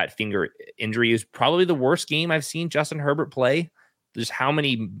that finger injury. Is probably the worst game I've seen Justin Herbert play. Just how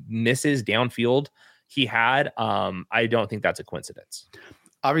many misses downfield he had. I don't think that's a coincidence.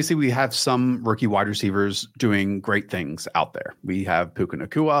 Obviously, we have some rookie wide receivers doing great things out there. We have Puka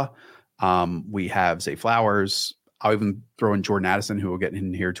Nacua. We have Zay Flowers. I'll even throw in Jordan Addison, who will get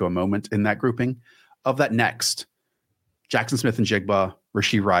in here to a moment in that grouping. Of that next, Jackson Smith and Jigba,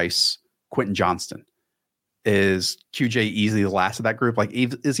 Rashee Rice, Quentin Johnston. Is QJ easily the last of that group? Like,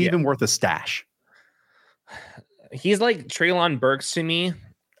 is he even worth a stash? He's like Treylon Burks to me.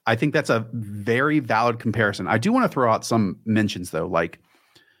 I think that's a very valid comparison. I do want to throw out some mentions, though, like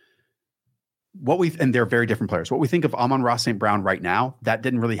and they're very different players. What we think of Amon-Ra St. Brown right now, that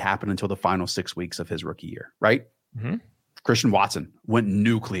didn't really happen until the final 6 weeks of his rookie year, right? Mm-hmm. Christian Watson went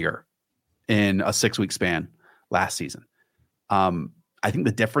nuclear in a 6-week span last season. I think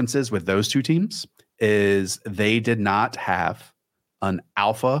the differences with those two teams is they did not have an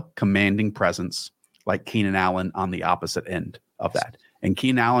alpha commanding presence like Keenan Allen on the opposite end of that. And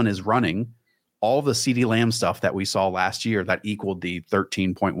Keenan Allen is running all the CeeDee Lamb stuff that we saw last year that equaled the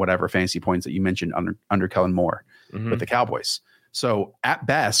 13 point whatever fantasy points that you mentioned under Kellen Moore with the Cowboys. So at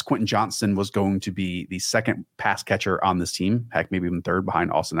best, Quentin Johnston was going to be the second pass catcher on this team, heck, maybe even third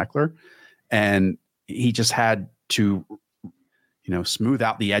behind Austin Eckler. And he just had to, smooth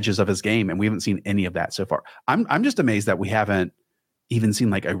out the edges of his game. And we haven't seen any of that so far. I'm just amazed that we haven't even seen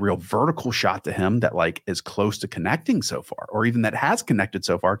like a real vertical shot to him that like is close to connecting so far, or even that has connected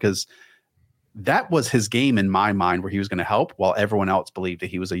so far. Cause that was his game in my mind, where he was going to help while everyone else believed that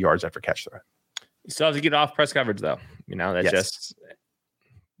he was a yards after catch threat. You still have to get off press coverage though. That's just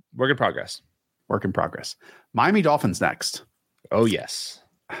work in progress. Work in progress. Miami Dolphins next. Oh yes.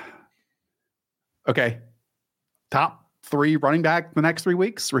 Okay. Top 3 running back the next 3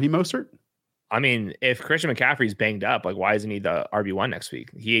 weeks, Raheem Mostert. I mean, if Christian McCaffrey's banged up, like why isn't he the RB1 next week?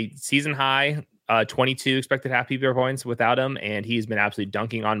 He season high, 22 expected half PPR points without him, and he's been absolutely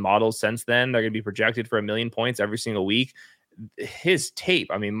dunking on models since then. They're going to be projected for 1 million points every single week. His tape,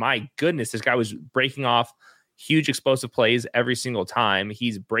 I mean, my goodness, this guy was breaking off huge explosive plays every single time.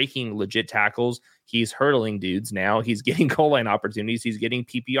 He's breaking legit tackles. He's hurdling dudes now. He's getting goal line opportunities. He's getting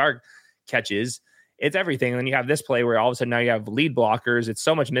PPR catches. It's everything. And then you have this play where all of a sudden now you have lead blockers. It's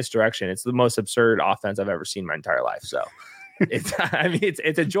so much misdirection. It's the most absurd offense I've ever seen in my entire life. So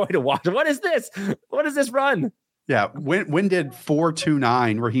it's a joy to watch. What is this? What is this run? Yeah. When did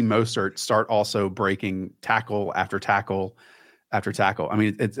 4.29 Raheem Mostert start also breaking tackle after tackle after tackle? I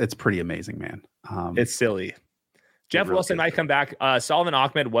mean, it's pretty amazing, man. It's silly. Jeff Wilson might come back. Solomon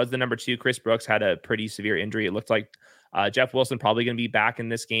Ahmed was the number 2. Chris Brooks had a pretty severe injury. It looked like Jeff Wilson probably going to be back in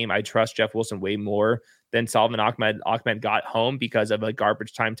this game. I trust Jeff Wilson way more than Solomon Ahmed. Ahmed got home because of a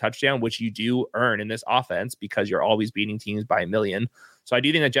garbage time touchdown, which you do earn in this offense because you're always beating teams by 1 million. So I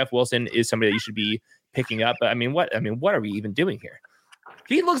do think that Jeff Wilson is somebody that you should be picking up. But what are we even doing here?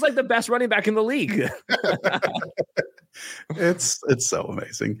 He looks like the best running back in the league. It's so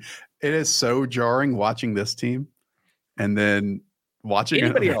amazing. It is so jarring watching this team and then watching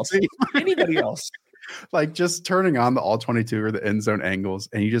anybody else. Like just turning on the all 22 or the end zone angles,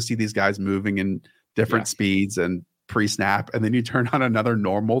 and you just see these guys moving in different speeds and pre-snap, and then you turn on another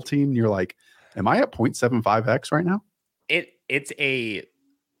normal team and you're like, am I at 0.75x right now?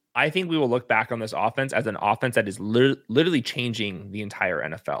 I think we will look back on this offense as an offense that is literally changing the entire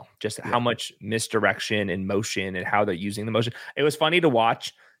NFL. Just how much misdirection and motion and how they're using the motion. It was funny to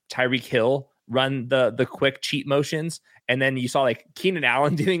watch Tyreek Hill run the quick cheat motions, and then you saw like Keenan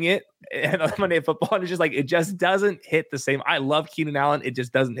Allen doing it and on Monday Night Football, and it's just like it just doesn't hit the same. I love Keenan Allen, it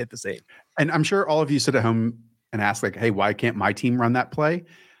just doesn't hit the same. And I'm sure all of you sit at home and ask like, hey, why can't my team run that play?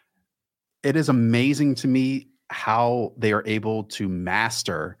 It is amazing to me how they are able to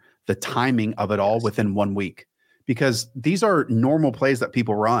master the timing of it all within 1 week, because these are normal plays that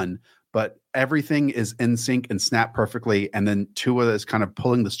people run, but everything is in sync and snap perfectly. And then Tua is kind of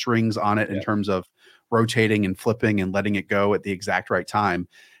pulling the strings on it in terms of rotating and flipping and letting it go at the exact right time.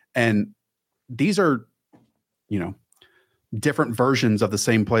 And these are, different versions of the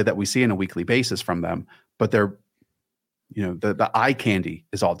same play that we see on a weekly basis from them, but they're, the eye candy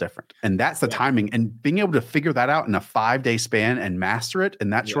is all different. And that's the timing, and being able to figure that out in a 5-day span and master it in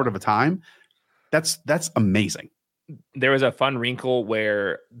that short of a time. That's amazing. There was a fun wrinkle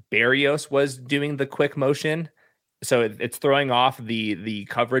where Berrios was doing the quick motion. So it's throwing off the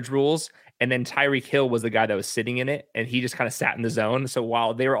coverage rules. And then Tyreek Hill was the guy that was sitting in it, and he just kind of sat in the zone. So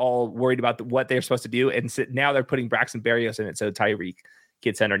while they were all worried about what they're supposed to do, and now they're putting Braxton Berrios in it, so Tyreek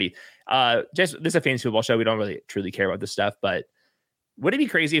gets underneath. This is a fantasy football show. We don't really truly care about this stuff, but would it be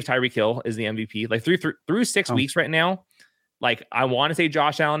crazy if Tyreek Hill is the MVP? Like through 6 weeks right now, like I want to say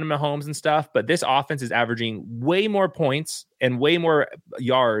Josh Allen and Mahomes and stuff, but this offense is averaging way more points and way more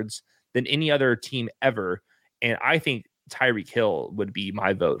yards than any other team ever. And I think Tyreek Hill would be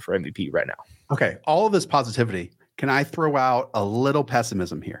my vote for MVP right now. Okay. All of this positivity. Can I throw out a little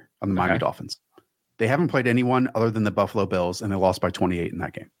pessimism here on the Miami Dolphins? They haven't played anyone other than the Buffalo Bills, and they lost by 28 in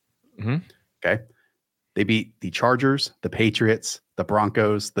that game. Mm-hmm. Okay. They beat the Chargers, the Patriots, the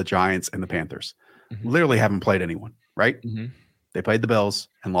Broncos, the Giants, and the Panthers. Mm-hmm. Literally haven't played anyone, right? Mm-hmm. They played the Bills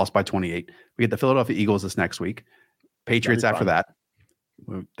and lost by 28. We get the Philadelphia Eagles this next week. Patriots after that.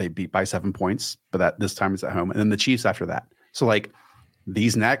 They beat by 7 points, but this time it's at home. And then the Chiefs after that. So like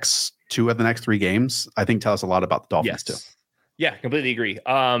these next 2 of the next 3 games, I think tell us a lot about the Dolphins too. Yeah, completely agree.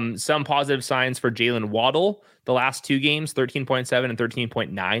 Some positive signs for Jalen Waddle. The last 2 games, 13.7 and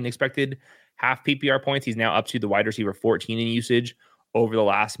 13.9 expected half PPR points. He's now up to the wide receiver 14 in usage over the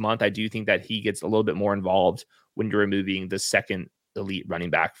last month. I do think that he gets a little bit more involved when you're removing the second elite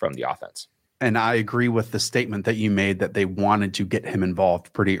running back from the offense. And I agree with the statement that you made that they wanted to get him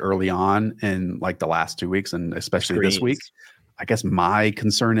involved pretty early on in like the last 2 weeks and especially this week. I guess my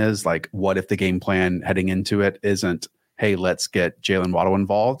concern is like, what if the game plan heading into it isn't, hey, let's get Jalen Waddle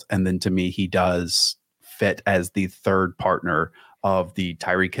involved? And then to me, he does fit as the third partner of the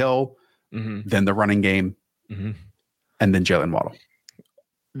Tyreek Hill, then the running game, and then Jalen Waddle.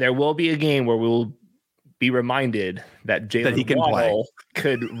 There will be a game where we'll be reminded that Jalen Waddle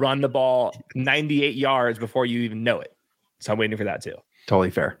could run the ball 98 yards before you even know it. So I'm waiting for that too. Totally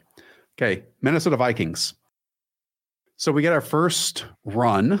fair. Okay. Minnesota Vikings. So we get our first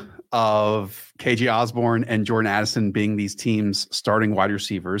run of KJ Osborne and Jordan Addison being these teams starting wide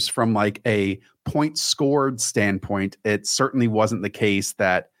receivers. From like a point scored standpoint, it certainly wasn't the case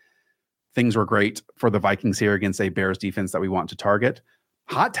that things were great for the Vikings here against a Bears defense that we want to target.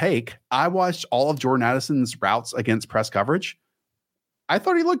 Hot take. I watched all of Jordan Addison's routes against press coverage. I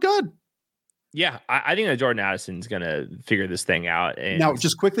thought he looked good. Yeah, I think that Jordan Addison's going to figure this thing out. And now,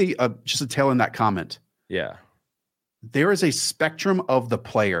 just quickly, just a tail in that comment. Yeah. There is a spectrum of the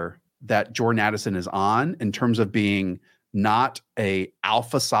player that Jordan Addison is on in terms of being not a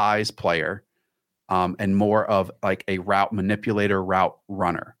alpha size player and more of like a route manipulator, route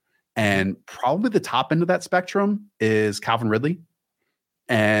runner. And probably the top end of that spectrum is Calvin Ridley.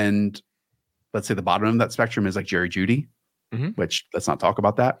 And let's say the bottom of that spectrum is like Jerry Jeudy, which let's not talk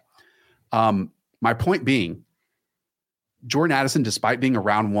about that. My point being, Jordan Addison, despite being a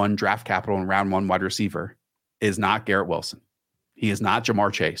round 1 draft capital and round 1 wide receiver, is not Garrett Wilson. He is not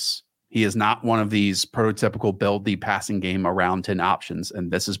Jamar Chase. He is not one of these prototypical build the passing game around 10 options.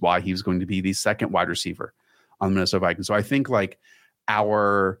 And this is why he was going to be the second wide receiver on the Minnesota Vikings. So I think like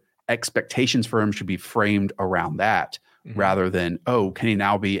our expectations for him should be framed around that rather than, oh, can he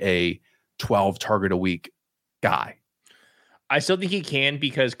now be a 12 target a week guy? I still think he can,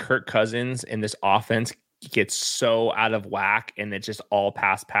 because Kirk Cousins in this offense gets so out of whack and it's just all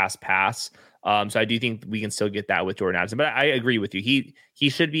pass. So I do think we can still get that with Jordan Addison, but I agree with you. He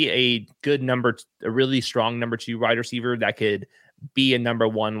should be a good a really strong number 2 wide receiver that could be a number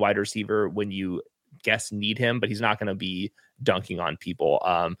 1 wide receiver when you need him, but he's not going to be dunking on people.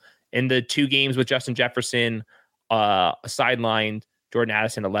 In the 2 games with Justin Jefferson sidelined, Jordan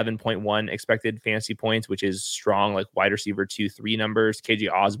Addison 11.1 expected fantasy points, which is strong, like wide receiver 2-3 numbers. KJ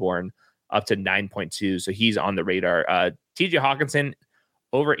Osborne up to 9.2, so he's on the radar. TJ Hawkinson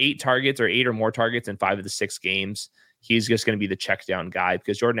over 8 targets or 8 or more targets in 5 of the 6 games. He's just going to be the check down guy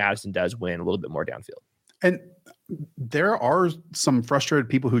because Jordan Addison does win a little bit more downfield. And there are some frustrated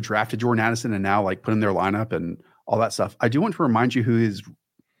people who drafted Jordan Addison and now like put in their lineup and all that stuff. I do want to remind you who is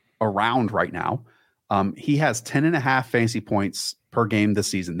around right now. He has 10.5 fantasy points per game this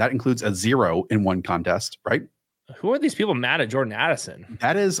season. That includes a 0 in 1 contest, right? Who are these people mad at Jordan Addison?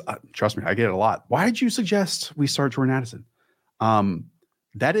 That is, trust me, I get it a lot. Why did you suggest we start Jordan Addison?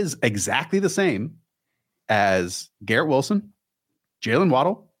 That is exactly the same as Garrett Wilson, Jalen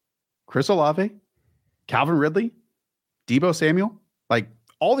Waddle, Chris Olave, Calvin Ridley, Deebo Samuel, like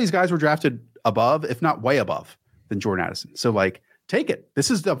all these guys were drafted above, if not way above, than Jordan Addison. So like, take it. This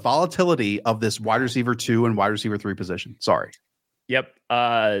is the volatility of this wide receiver 2 and wide receiver 3 position. Sorry. Yep.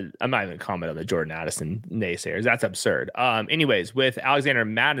 I'm not even going to comment on the Jordan Addison naysayers. That's absurd. Anyways, with Alexander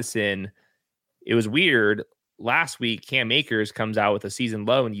Mattison, it was weird. Last week, Cam Akers comes out with a season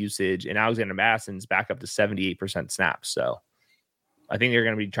low in usage, and Alexander Madison's back up to 78% snaps. So I think they're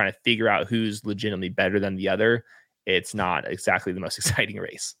going to be trying to figure out who's legitimately better than the other. It's not exactly the most exciting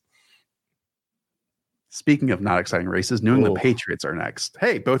race. Speaking of not exciting races, New England Patriots are next.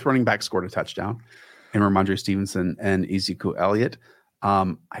 Hey, both running backs scored a touchdown, and Ramondre Stevenson and Ezekiel Elliott.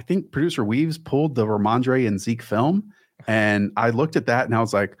 I think producer Weaves pulled the Ramondre and Zeke film, and I looked at that and I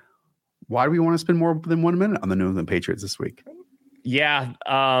was like, why do we want to spend more than 1 minute on the New England Patriots this week? Yeah,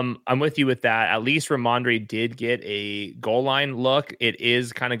 I'm with you with that. At least Ramondre did get a goal line look. It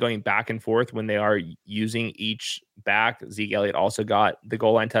is kind of going back and forth when they are using each back. Zeke Elliott also got the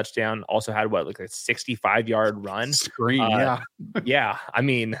goal line touchdown. Also had like a 65-yard run. Screen, yeah. I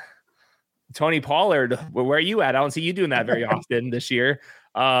mean, Tony Pollard, where are you at? I don't see you doing that very often this year.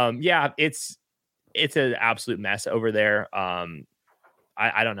 Yeah, it's an absolute mess over there.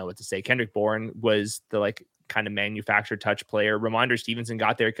 I don't know what to say. Kendrick Bourne was the like kind of manufactured touch player. Ramondre Stevenson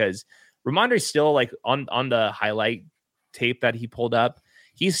got there because Ramondre's still like on the highlight tape that he pulled up.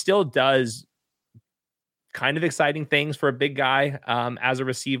 He still does kind of exciting things for a big guy as a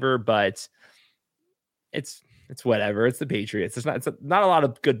receiver, but it's whatever. It's the Patriots. It's not a lot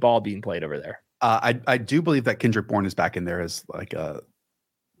of good ball being played over there. I do believe that Kendrick Bourne is back in there as like a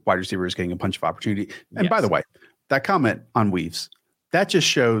wide receiver is getting a bunch of opportunity. And by the way, that comment on Weaves, that just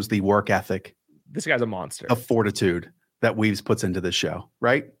shows the work ethic. This guy's a monster. Of fortitude that Weaves puts into this show,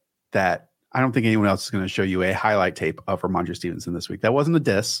 right? That I don't think anyone else is going to show you a highlight tape of Ramondre Stevenson this week. That wasn't a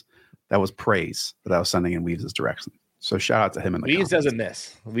diss. That was praise that I was sending in Weaves' direction. So shout out to him in the Weaves comments. Doesn't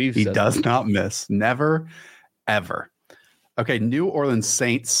miss. He does not miss. Never, ever. Okay, New Orleans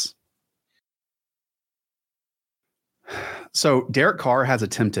Saints. So Derek Carr has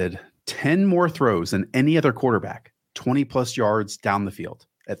attempted 10 more throws than any other quarterback, 20 plus yards down the field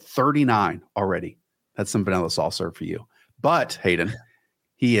at 39 already. That's some vanilla sauce served for you. But Hayden,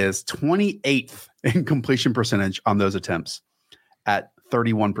 he is 28th in completion percentage on those attempts at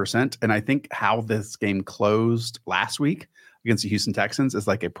 31%. And I think how this game closed last week against the Houston Texans is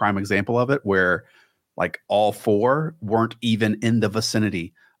like a prime example of it, where like all 4 weren't even in the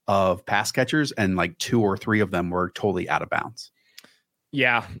vicinity of pass catchers, and like 2 or 3 of them were totally out of bounds.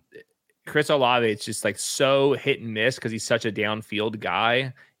 Yeah. Chris Olave, it's just like so hit and miss because he's such a downfield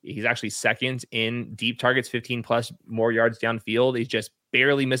guy. He's actually second in deep targets, 15 plus more yards downfield. He's just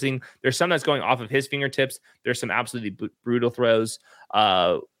barely missing. There's some that's going off of his fingertips. There's some absolutely brutal throws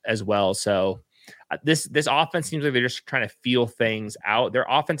as well. So this offense seems like they're just trying to feel things out. Their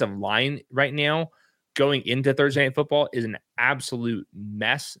offensive line right now going into Thursday Night Football is an absolute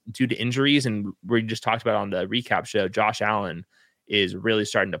mess due to injuries. And we just talked about on the recap show, Josh Allen is really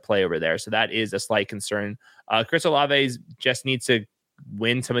starting to play over there. So that is a slight concern. Chris Olave just needs to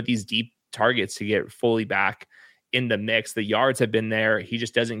win some of these deep targets to get fully back in the mix. The yards have been there. He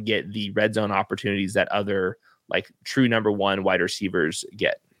just doesn't get the red zone opportunities that other like true number 1 wide receivers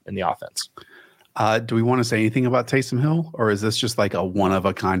get in the offense. Do we want to say anything about Taysom Hill, or is this just like a one of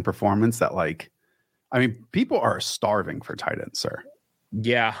a kind performance that like, I mean, people are starving for tight ends, sir.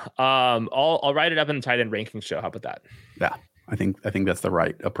 Yeah. I'll write it up in the tight end rankings show. How about that? Yeah. I think that's the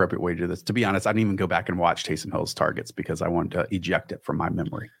right appropriate way to do this. To be honest, I didn't even go back and watch Taysom Hill's targets because I wanted to eject it from my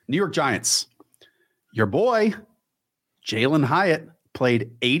memory. New York Giants, your boy, Jalen Hyatt,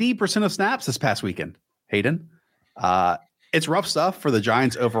 played 80% of snaps this past weekend. Hayden, it's rough stuff for the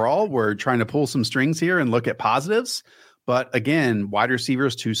Giants overall. We're trying to pull some strings here and look at positives. But again, wide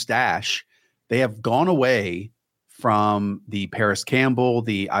receivers to stash, they have gone away from the Paris Campbell,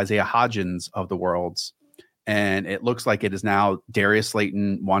 the Isaiah Hodgins of the worlds. And it looks like it is now Darius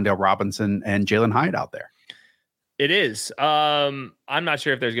Slayton, Wan'Dale Robinson, and Jalen Hyatt out there. It is. I'm not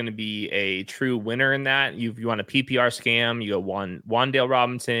sure if there's going to be a true winner in that. If you want a PPR scam, you go Wan'Dale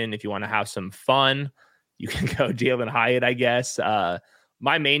Robinson. If you want to have some fun, you can go Jalen Hyatt, I guess.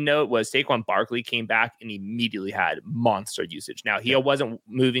 My main note was Saquon Barkley came back and immediately had monster usage. Now, he wasn't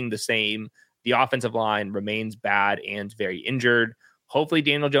moving the same. The offensive line remains bad and very injured. Hopefully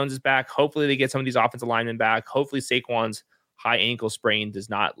Daniel Jones is back. Hopefully they get some of these offensive linemen back. Hopefully Saquon's high ankle sprain does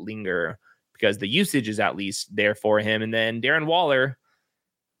not linger because the usage is at least there for him. And then Darren Waller,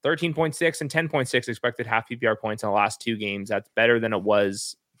 13.6 and 10.6 expected half PPR points in the last 2 games. That's better than it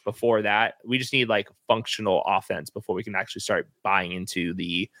was before that. We just need like functional offense before we can actually start buying into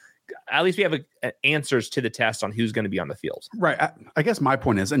the at least we have answers to the test on who's going to be on the field. Right. I guess my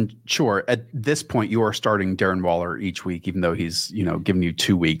point is, and sure, at this point, you are starting Darren Waller each week, even though he's, giving you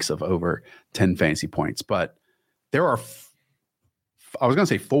 2 weeks of over 10 fantasy points. But there are, I was going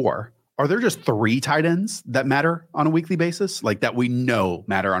to say 4. Are there just 3 tight ends that matter on a weekly basis? Like that we know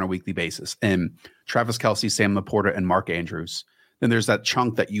matter on a weekly basis? And Travis Kelce, Sam Laporta, and Mark Andrews. Then there's that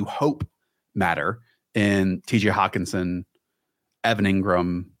chunk that you hope matter in TJ Hawkinson, Evan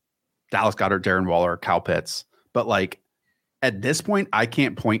Ingram, Dallas Goedert, Darren Waller, Kyle Pitts. But like at this point, I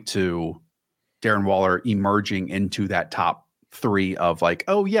can't point to Darren Waller emerging into that top 3 of like,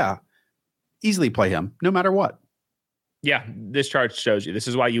 oh yeah, easily play him no matter what. Yeah, this chart shows you. This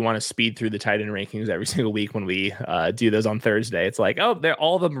is why you want to speed through the tight end rankings every single week when we do those on Thursday. It's like, oh, they're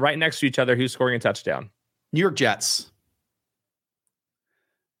all of them right next to each other. Who's scoring a touchdown? New York Jets.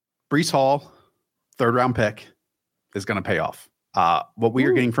 Breece Hall, 3rd round pick, is going to pay off. What we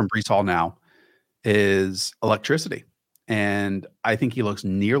are getting from Breece Hall now is electricity. And I think he looks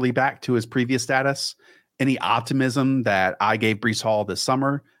nearly back to his previous status. Any optimism that I gave Breece Hall this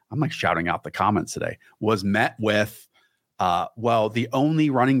summer, I'm like shouting out the comments today, was met with, the only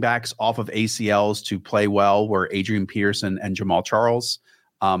running backs off of ACLs to play well were Adrian Peterson and Jamal Charles.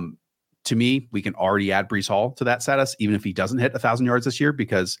 To me, we can already add Breece Hall to that status, even if he doesn't hit 1,000 yards this year,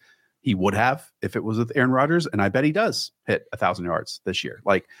 because he would have if it was with Aaron Rodgers. And I bet he does hit 1,000 yards this year.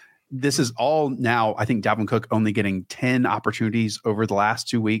 Like this is all now, I think Dalvin Cook only getting 10 opportunities over the last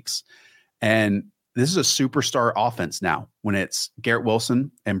 2 weeks. And this is a superstar offense now when it's Garrett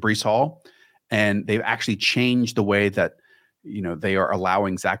Wilson and Breece Hall. And they've actually changed the way that, they are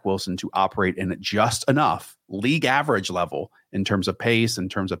allowing Zach Wilson to operate in just enough league average level in terms of pace, in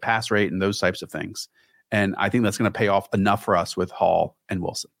terms of pass rate, and those types of things. And I think that's going to pay off enough for us with Hall and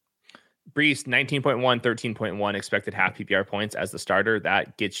Wilson. Breece, 19.1, 13.1 expected half PPR points as the starter.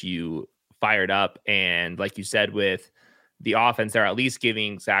 That gets you fired up. And like you said, with the offense, they're at least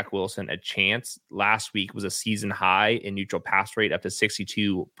giving Zach Wilson a chance. Last week was a season high in neutral pass rate, up to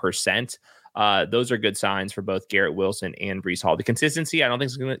 62%. Those are good signs for both Garrett Wilson and Breece Hall. The consistency, I don't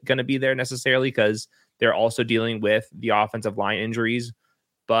think is going to be there necessarily because they're also dealing with the offensive line injuries,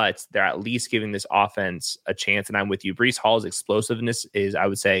 but they're at least giving this offense a chance. And I'm with you. Breece Hall's explosiveness is, I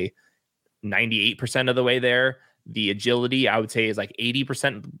would say, 98% of the way there. The agility, I would say, is like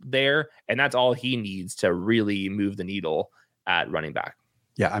 80% there. And that's all he needs to really move the needle at running back.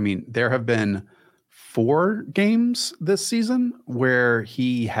 Yeah. I mean, there have been 4 games this season where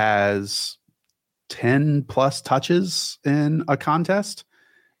he has 10 plus touches in a contest.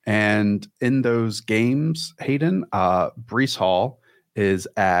 And in those games, Hayden, Breece Hall is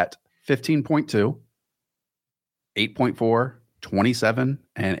at 15.2, 8.4, 27,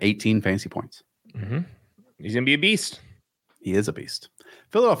 and 18 fantasy points. Mm-hmm. He's going to be a beast. He is a beast.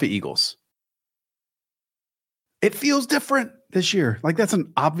 Philadelphia Eagles. It feels different this year. Like that's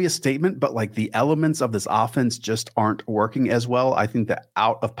an obvious statement, but like the elements of this offense just aren't working as well. I think the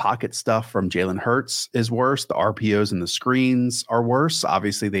out of pocket stuff from Jalen Hurts is worse. The RPOs and the screens are worse.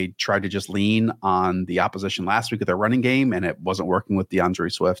 Obviously they tried to just lean on the opposition last week with their running game and it wasn't working with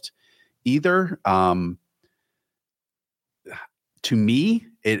DeAndre Swift either. To me,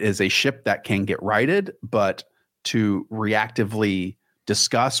 it is a ship that can get righted, but to reactively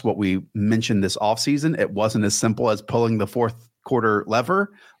discuss what we mentioned this offseason, it wasn't as simple as pulling the 4th quarter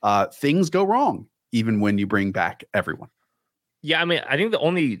lever. Things go wrong, even when you bring back everyone. Yeah, I mean, I think the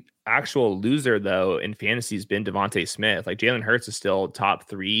only actual loser, though, in fantasy has been Devontae Smith. Like, Jalen Hurts is still top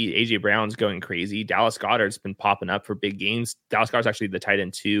 3. A.J. Brown's going crazy. Dallas Goedert's been popping up for big games. Dallas Goedert's actually the tight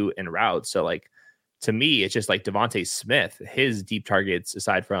end 2 in routes. So, like, to me, it's just like Devontae Smith, his deep targets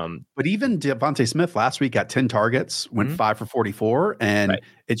aside from. But even Devontae Smith last week got 10 targets, went 5 for 44, and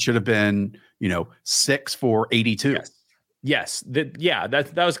it should have been, 6 for 82. Yes.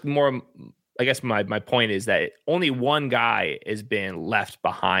 That was more. I guess my point is that only one guy has been left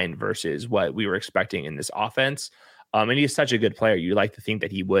behind versus what we were expecting in this offense. And he's such a good player. You like to think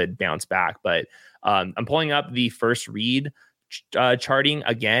that he would bounce back, but I'm pulling up the first read charting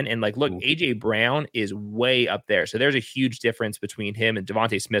again. And like, look, AJ Brown is way up there. So there's a huge difference between him and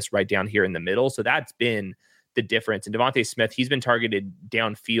Devontae Smith's right down here in the middle. So that's been the difference. And Devontae Smith, he's been targeted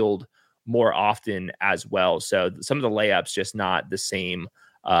downfield more often as well. So some of the layups just not the same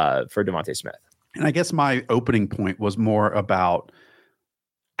for Devontae Smith. And I guess my opening point was more about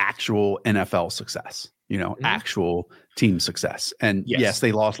actual NFL success, actual team success. And yes,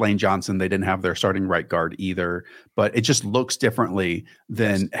 they lost Lane Johnson. They didn't have their starting right guard either, but it just looks differently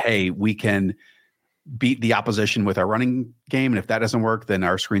than, hey, we can beat the opposition with our running game. And if that doesn't work, then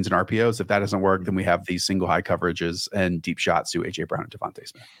our screens and RPOs. If that doesn't work, then we have these single high coverages and deep shots to AJ Brown and Devontae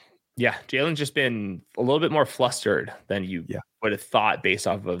Smith. Yeah, Jalen's just been a little bit more flustered than you would have thought based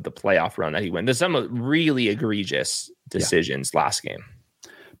off of the playoff run that he went. There's some really egregious decisions last game.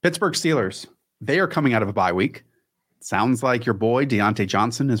 Pittsburgh Steelers, they are coming out of a bye week. Sounds like your boy Deontay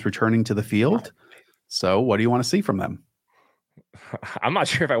Johnson is returning to the field. So what do you want to see from them? I'm not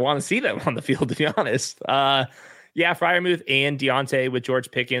sure if I want to see them on the field, to be honest. Freiermuth and Deontay with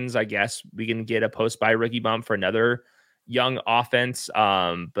George Pickens. I guess we can get a post-bye rookie bump for another young offense.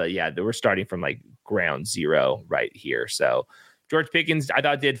 But yeah, we're starting from like ground zero right here. So George Pickens, I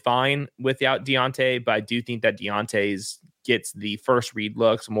thought did fine without Deontay, but I do think that Deontay's gets the first read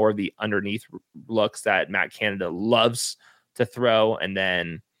looks, more of the underneath looks that Matt Canada loves to throw. And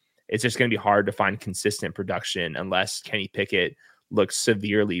then it's just going to be hard to find consistent production unless Kenny Pickett looks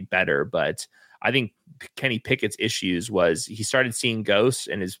severely better. But I think Kenny Pickett's issues was he started seeing ghosts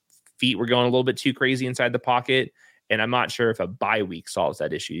and his feet were going a little bit too crazy inside the pocket. And I'm not sure if a bye week solves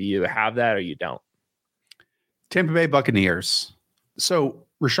that issue. You either have that or you don't. Tampa Bay Buccaneers. So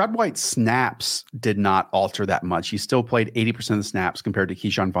Rachaad White's snaps did not alter that much. He still played 80% of the snaps compared to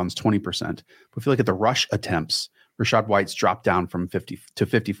Keyshawn Vaughn's 20%. But if you look at the rush attempts, Rachaad White's dropped down from 50 to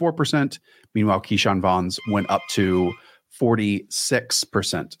 54%. Meanwhile, Keyshawn Vaughn's went up to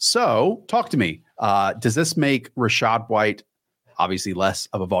 46%. So talk to me. Does this make Rachaad White obviously less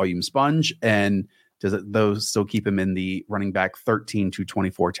of a volume sponge? And does it those still keep him in the running back 13 to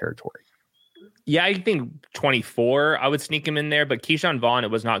 24 territory? Yeah, I think 24, I would sneak him in there, but Keyshawn Vaughn,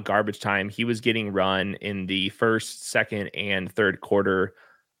 it was not garbage time. He was getting run in the first, second, and third quarter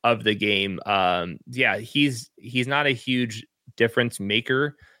of the game. He's not a huge difference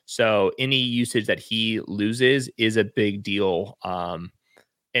maker. So any usage that he loses is a big deal. And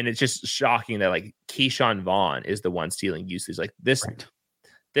it's just shocking that like Keyshawn Vaughn is the one stealing usage. Like this, Right.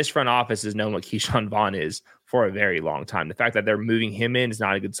 This front office has known what Keyshawn Vaughn is for a very long time. The fact that they're moving him in is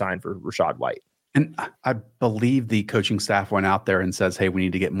not a good sign for Rachaad White. And I believe the coaching staff went out there and says, hey, we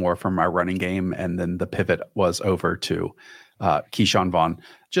need to get more from our running game. And then the pivot was over to Keyshawn Vaughn.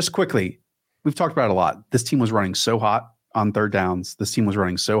 Just quickly, we've talked about it a lot. This team was running so hot on third downs. This team was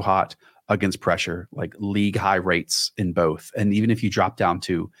running so hot against pressure, like league high rates in both. And even if you drop down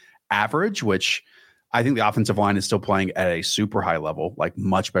to average, which I think the offensive line is still playing at a super high level, like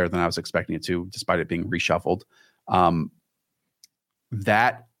much better than I was expecting it to, despite it being reshuffled.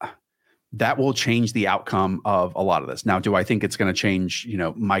 That will change the outcome of a lot of this. Now, do I think it's going to change,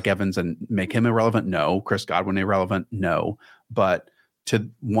 Mike Evans and make him irrelevant? No. Chris Godwin irrelevant? No. But to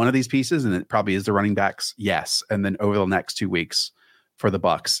one of these pieces, and it probably is the running backs, yes. And then over the next 2 weeks for the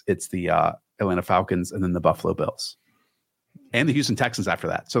Bucs, it's the Atlanta Falcons and then the Buffalo Bills and the Houston Texans after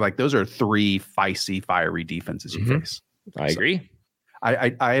that. So like those are three feisty, fiery defenses you face. I agree.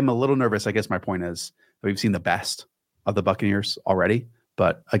 I am a little nervous. I guess my point is that we've seen the best of the Buccaneers already.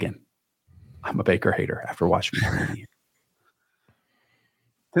 But again, I'm a Baker hater after watching him.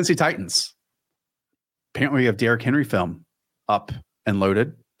 Tennessee Titans. Apparently we have Derrick Henry film up and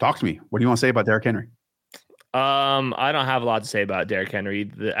loaded. Talk to me. What do you want to say about Derrick Henry? I don't have a lot to say about Derrick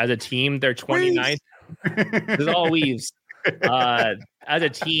Henry. As a team, they're 29th. This is all weaves. As a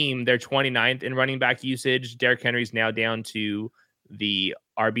team, they're 29th in running back usage. Derrick Henry's now down to the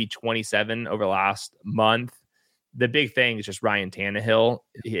RB 27 over the last month. The big thing is just Ryan Tannehill.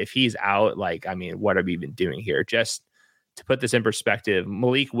 If he's out, what are we even doing here? Just to put this in perspective,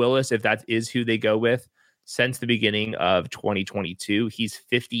 Malik Willis, if that is who they go with, since the beginning of 2022, he's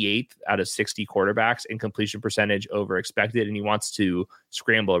 58th out of 60 quarterbacks in completion percentage over expected, and he wants to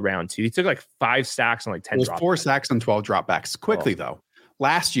scramble around too. He took like 5 sacks and like 10 dropbacks. 4 sacks and 12 dropbacks. Quickly, though,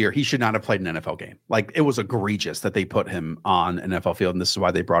 last year he should not have played an NFL game. Like, it was egregious that they put him on an NFL field, and this is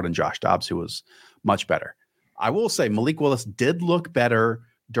why they brought in Josh Dobbs, who was much better. I will say Malik Willis did look better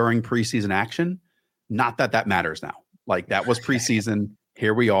during preseason action. Not that matters now. Like, that was preseason.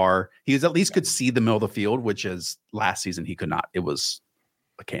 Here we are. He at least could see the middle of the field, which is last season he could not. It was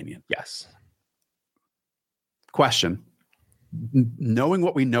a canyon. Yes. Question. Knowing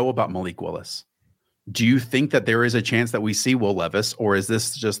what we know about Malik Willis, do you think that there is a chance that we see Will Levis, or is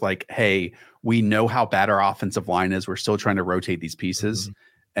this just like, hey, we know how bad our offensive line is. We're still trying to rotate these pieces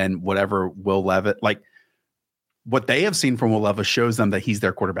and whatever Will Levis, like what they have seen from Will Levis shows them that he's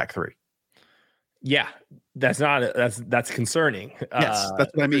their quarterback 3. Yeah, that's concerning. Yes,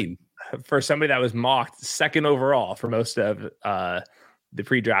 that's what I mean. For somebody that was mocked second overall for most of the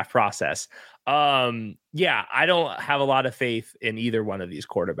pre-draft process. I don't have a lot of faith in either one of these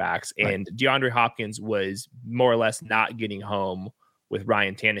quarterbacks. Right. And DeAndre Hopkins was more or less not getting home with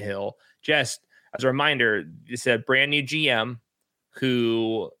Ryan Tannehill. Just as a reminder, it's a brand new GM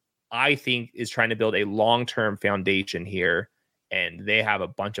who I think is trying to build a long-term foundation here. and they have a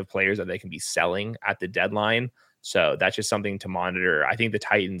bunch of players that they can be selling at the deadline. So that's just something to monitor. I think the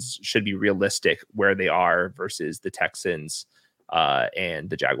Titans should be realistic where they are versus the Texans and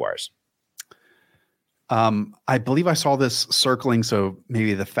the Jaguars. I believe I saw this circling, so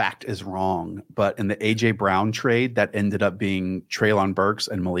maybe the fact is wrong, but in the AJ Brown trade, that ended up being Treylon Burks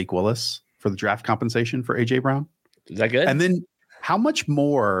and Malik Willis for the draft compensation for AJ Brown. Is that good? And then how much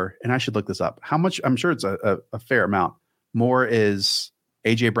more, and I should look this up, how much, I'm sure it's a fair amount, more is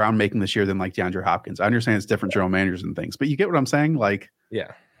AJ Brown making this year than like DeAndre Hopkins? I understand it's different general managers and things, but you get what I'm saying? Like,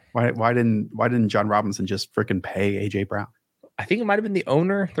 yeah. Why didn't John Robinson just freaking pay AJ Brown? I think it might have been the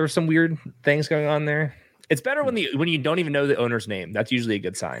owner. There were some weird things going on there. It's better when you don't even know the owner's name. That's usually a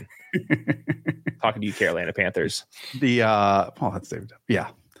good sign. Talking to you, Carolina Panthers. That's David. Yeah.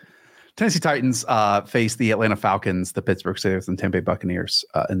 Tennessee Titans face the Atlanta Falcons, the Pittsburgh Steelers, and Tampa Bay Buccaneers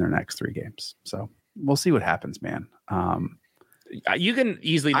in their next 3 games. So we'll see what happens, man. You can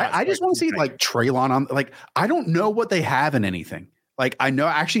easily. I just want to see like Treylon on. Like, I don't know what they have in anything. Like, I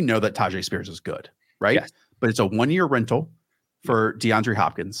actually know that Tajay Spears is good, right? Yes. But it's a 1-year rental for DeAndre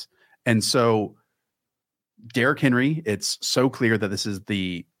Hopkins, and so Derrick Henry. It's so clear that this is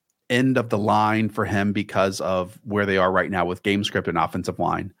the end of the line for him because of where they are right now with game script and offensive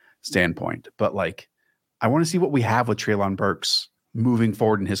line standpoint. But like, I want to see what we have with Treylon Burks moving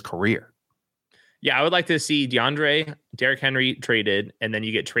forward in his career. Yeah, I would like to see Derrick Henry traded, and then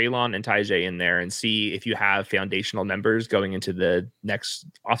you get Treylon and Tajay in there and see if you have foundational members going into the next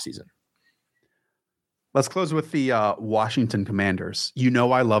offseason. Let's close with the Washington Commanders.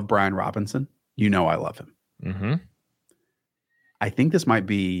 I love Brian Robinson. I love him. Mm-hmm. I think this might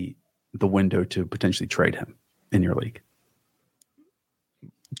be the window to potentially trade him in your league.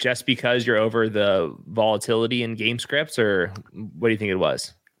 Just because you're over the volatility in game scripts, or what do you think it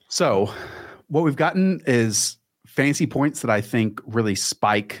was? So what we've gotten is fantasy points that I think really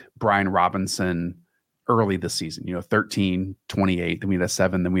spike Brian Robinson early this season. 13, 28, then we had a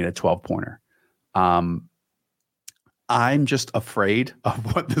 7, then we had a 12-pointer. I'm just afraid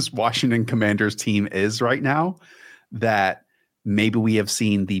of what this Washington Commanders team is right now, that maybe we have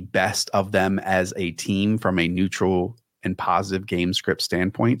seen the best of them as a team from a neutral and positive game script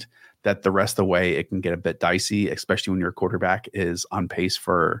standpoint, that the rest of the way it can get a bit dicey, especially when your quarterback is on pace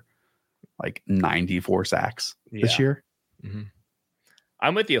for like 94 sacks this year. Mm-hmm.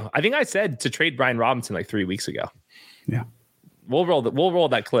 I'm with you. I think I said to trade Brian Robinson like 3 weeks ago. Yeah. We'll roll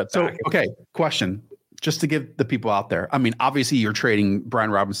that clip back. Okay. Question. Just to give the people out there. I mean, obviously you're trading Brian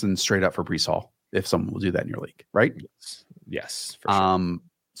Robinson straight up for Breece Hall, if someone will do that in your league, right? Yes. For sure.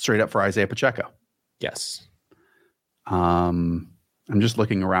 Straight up for Isaiah Pacheco. Yes. I'm just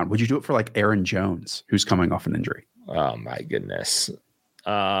looking around. Would you do it for like Aaron Jones, who's coming off an injury? Oh my goodness.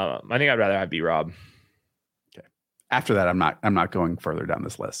 I think I'd rather have B-Rob. Okay. After that, I'm not going further down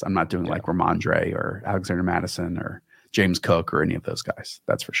this list. I'm not doing like Ramondre or Alexander Madison or James Cook or any of those guys.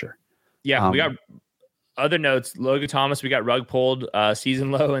 That's for sure. Yeah. We got other notes. Logan Thomas, we got rug pulled,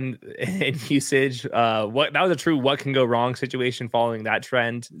 season low in usage. That was a true what can go wrong situation following that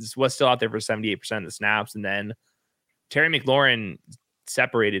trend. This was still out there for 78% of the snaps. And then Terry McLaurin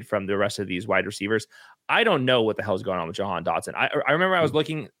separated from the rest of these wide receivers. I don't know what the hell is going on with Jahan Dotson. I remember I was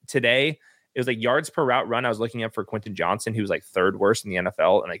looking today. It was like yards per route run. I was looking up for Quentin Johnson, who was like 3rd worst in the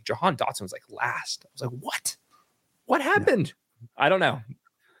NFL. And like Jahan Dotson was like last. I was like, what? What happened? Yeah. I don't know.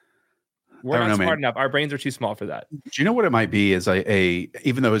 We're not smart enough. Our brains are too small for that. Do you know what it might be? Is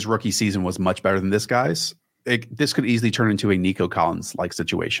even though his rookie season was much better than this guy's, this could easily turn into a Nico Collins like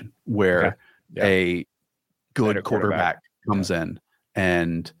situation where a good quarterback comes in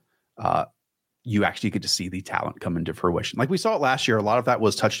and you actually get to see the talent come into fruition. Like we saw it last year. A lot of that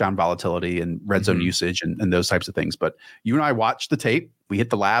was touchdown volatility and red zone usage and those types of things. But you and I watched the tape. We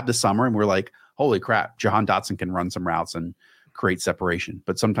hit the lab this summer and we're like, holy crap, Jahan Dotson can run some routes and create separation.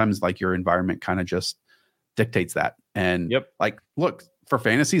 But sometimes like your environment kind of just dictates that. And like, look, for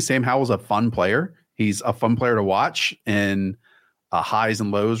fantasy, Sam Howell's a fun player. He's a fun player to watch in a highs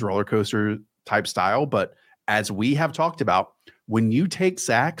and lows roller coaster type style. But as we have talked about, when you take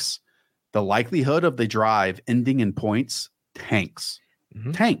sacks, the likelihood of the drive ending in points tanks.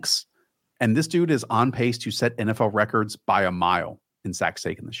 And this dude is on pace to set NFL records by a mile in sacks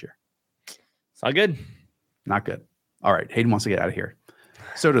taken this year. It's not good. Not good. All right. Hayden wants to get out of here.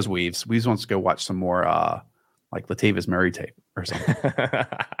 So does Weaves. Weaves wants to go watch some more like Latavius Murray tape or something.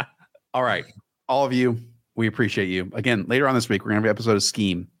 All right. All of you, we appreciate you. Again, later on this week, we're going to have an episode of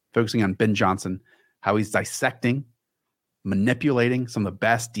Scheme focusing on Ben Johnson, how he's dissecting, manipulating some of the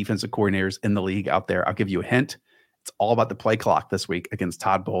best defensive coordinators in the league out there. I'll give you a hint. It's all about the play clock this week against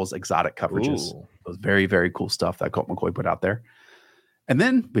Todd Bowles' exotic coverages. Ooh. It was very, very cool stuff that Colt McCoy put out there. And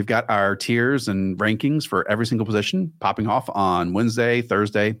then we've got our tiers and rankings for every single position popping off on Wednesday,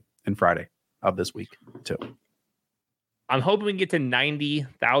 Thursday, and Friday of this week too. I'm hoping we can get to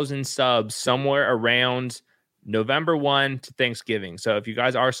 90,000 subs somewhere around November 1 to Thanksgiving. So if you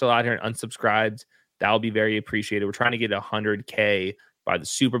guys are still out here and unsubscribed, that will be very appreciated. We're trying to get 100K by the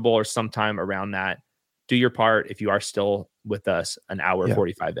Super Bowl or sometime around that. Do your part if you are still with us an hour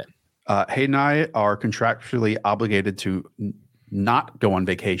 45 in. Hayden and I are contractually obligated to not go on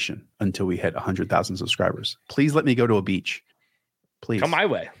vacation until we hit 100,000 subscribers. Please let me go to a beach. Please. Come my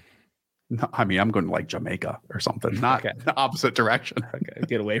way. No, I mean, I'm going to like Jamaica or something, not the opposite direction. Okay,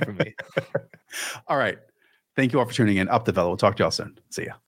 get away from me. All right. Thank you all for tuning in. Up the Velo. We'll talk to y'all soon. See ya.